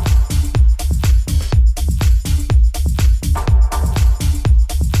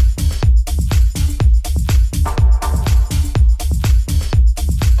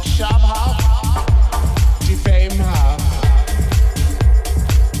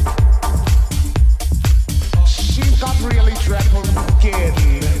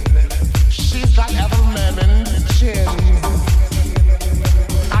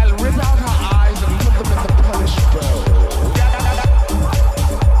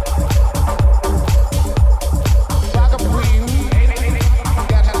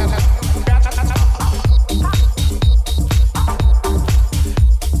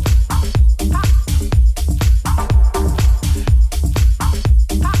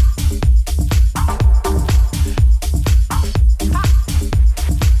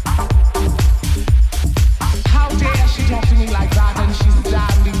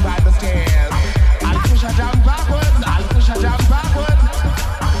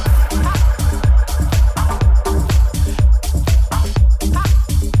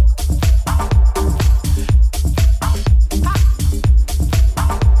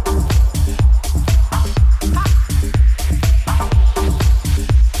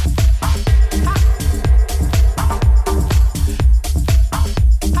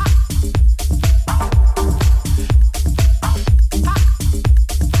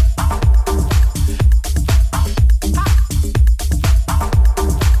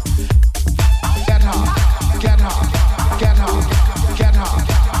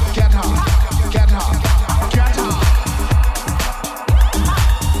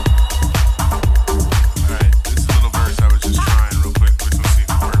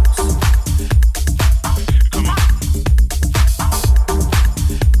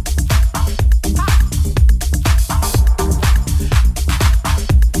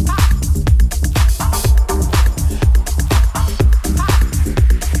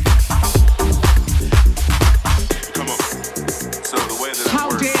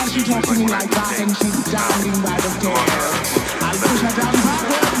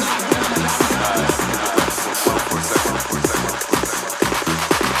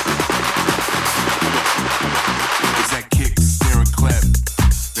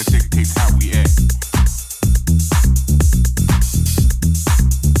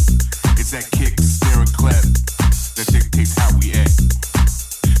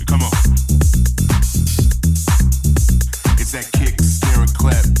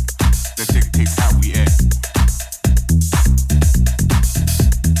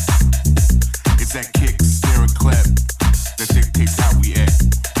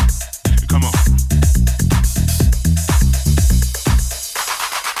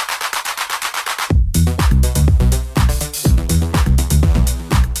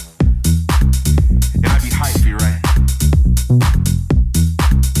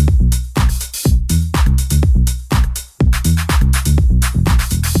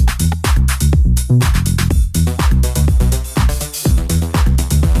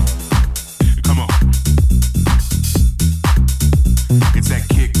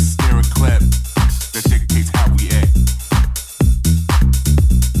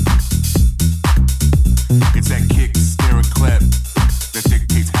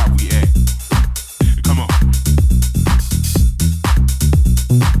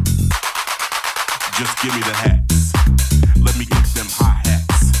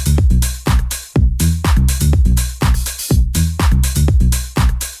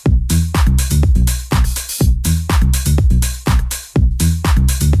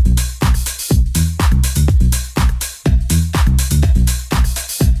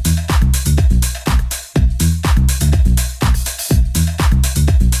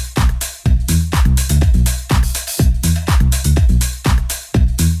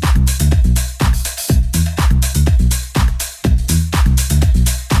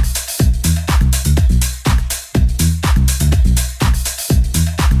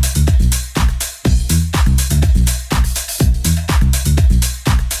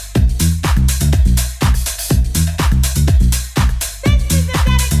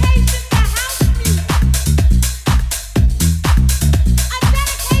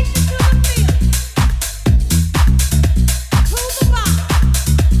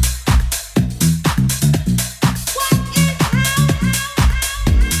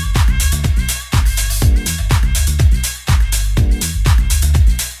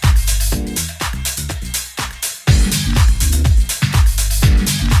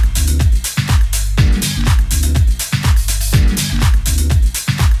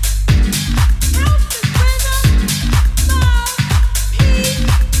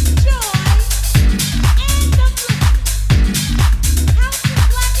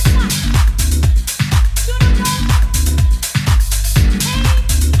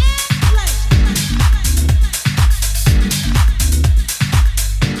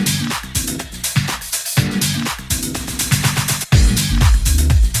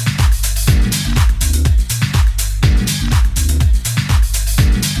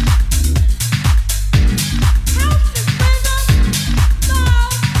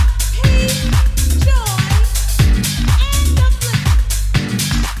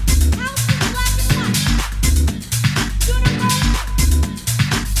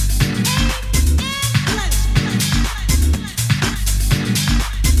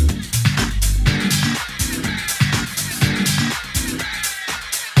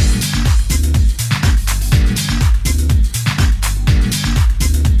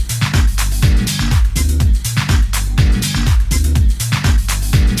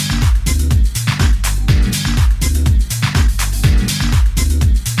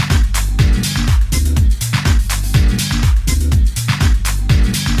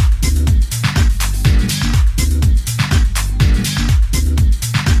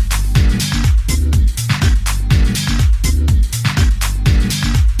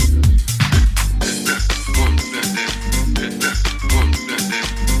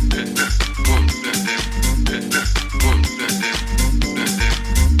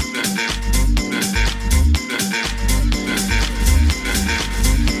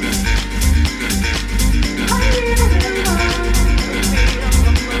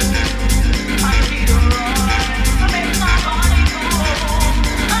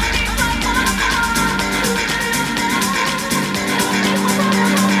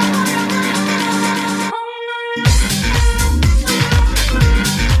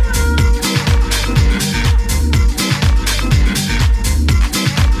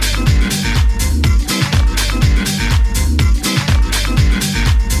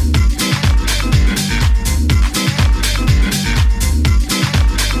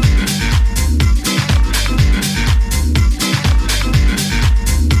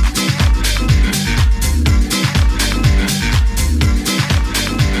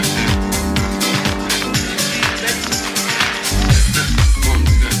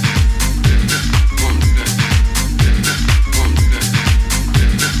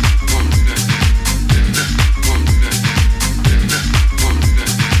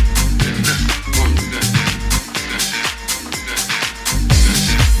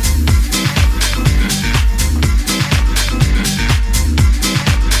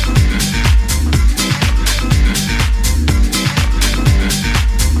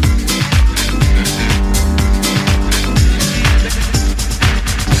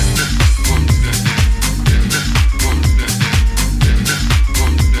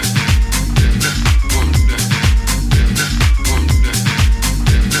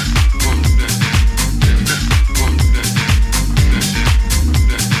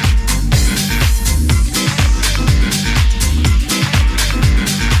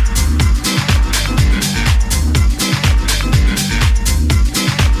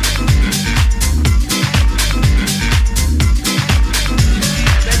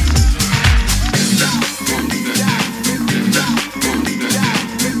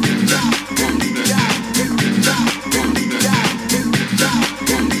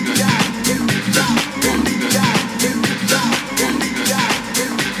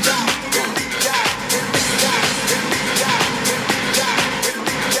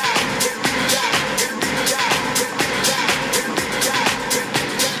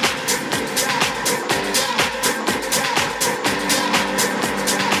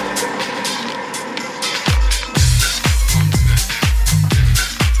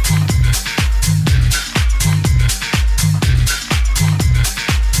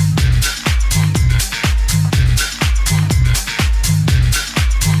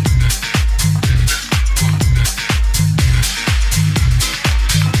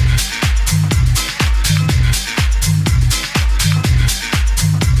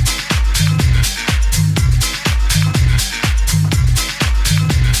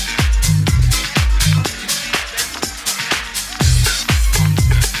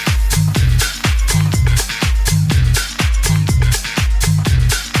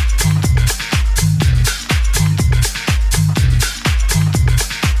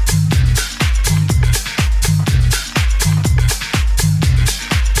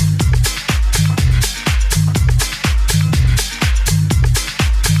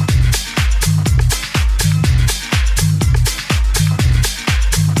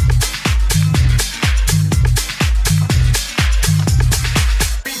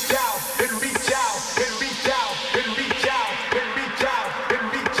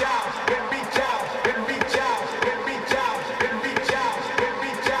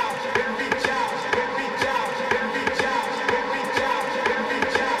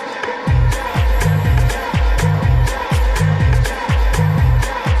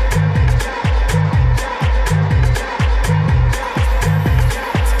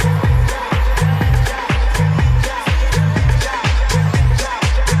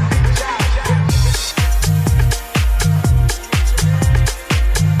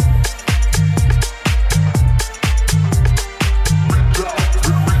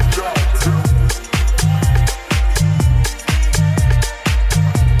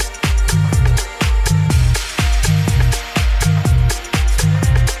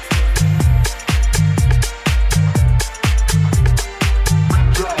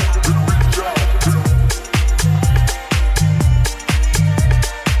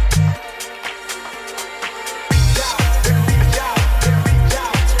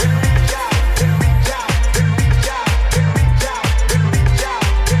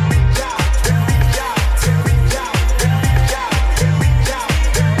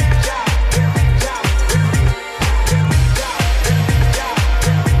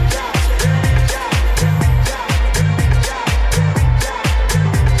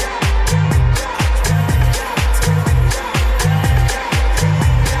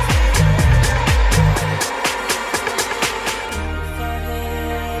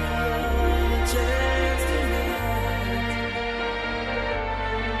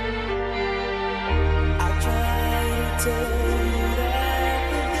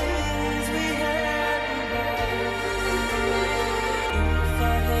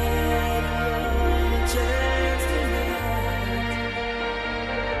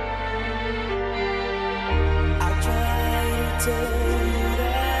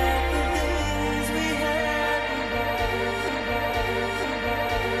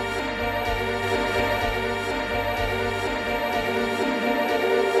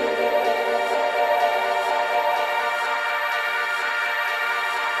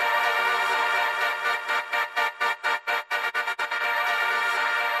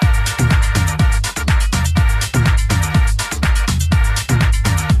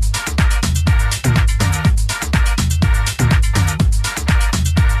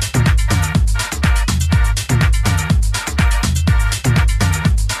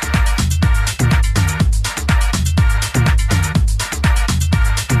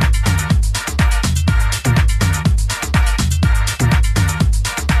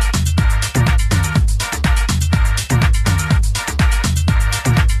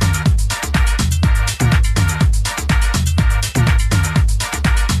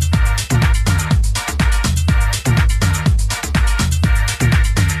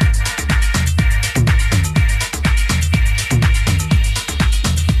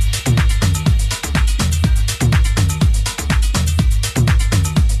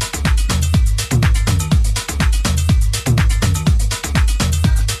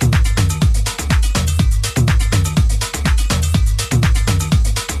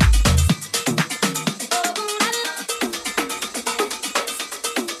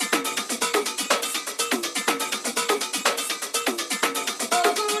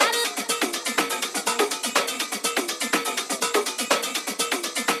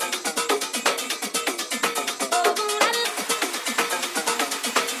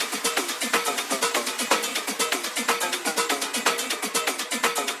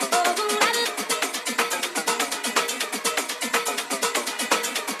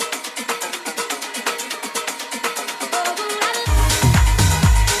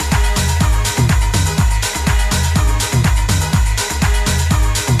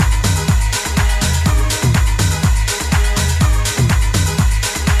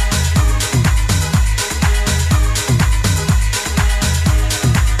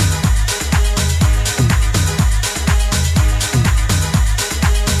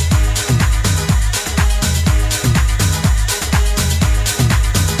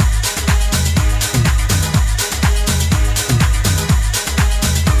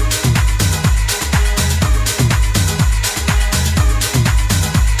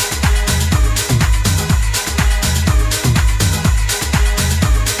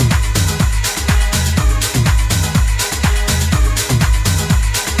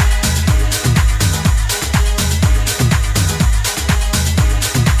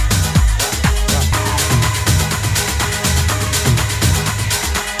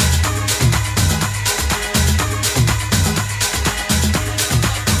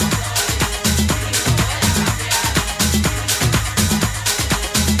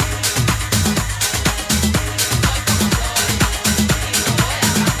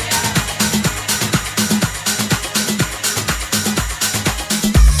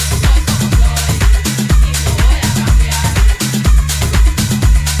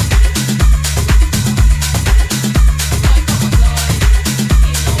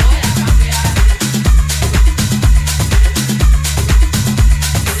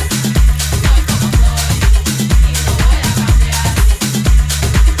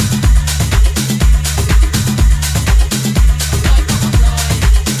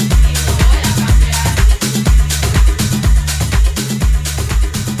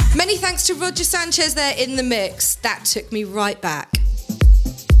 Roger Sanchez there in the mix. That took me right back.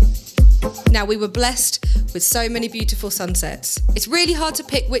 Now, we were blessed with so many beautiful sunsets. It's really hard to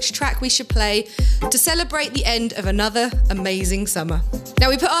pick which track we should play to celebrate the end of another amazing summer. Now,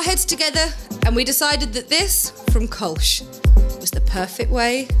 we put our heads together and we decided that this, from Kolsch, was the perfect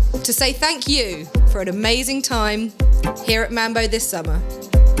way to say thank you for an amazing time here at Mambo this summer.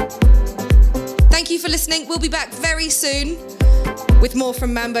 Thank you for listening. We'll be back very soon with more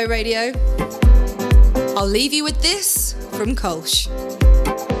from Mambo Radio. I'll leave you with this from Kolsch.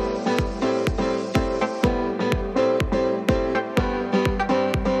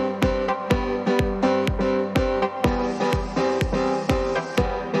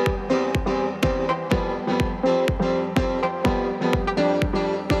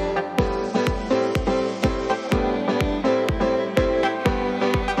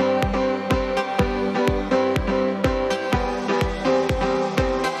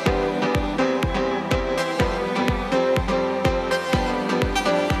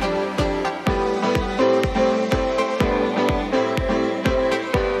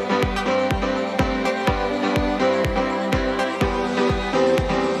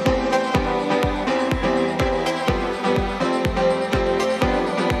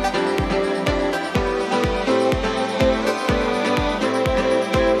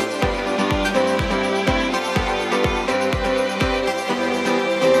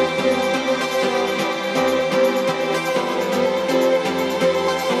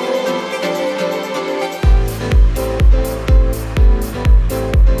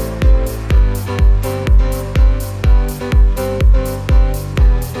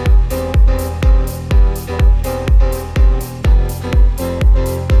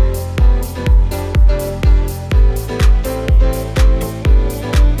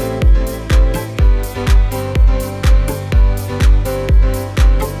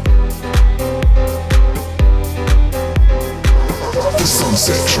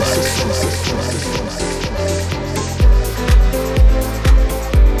 sunset track.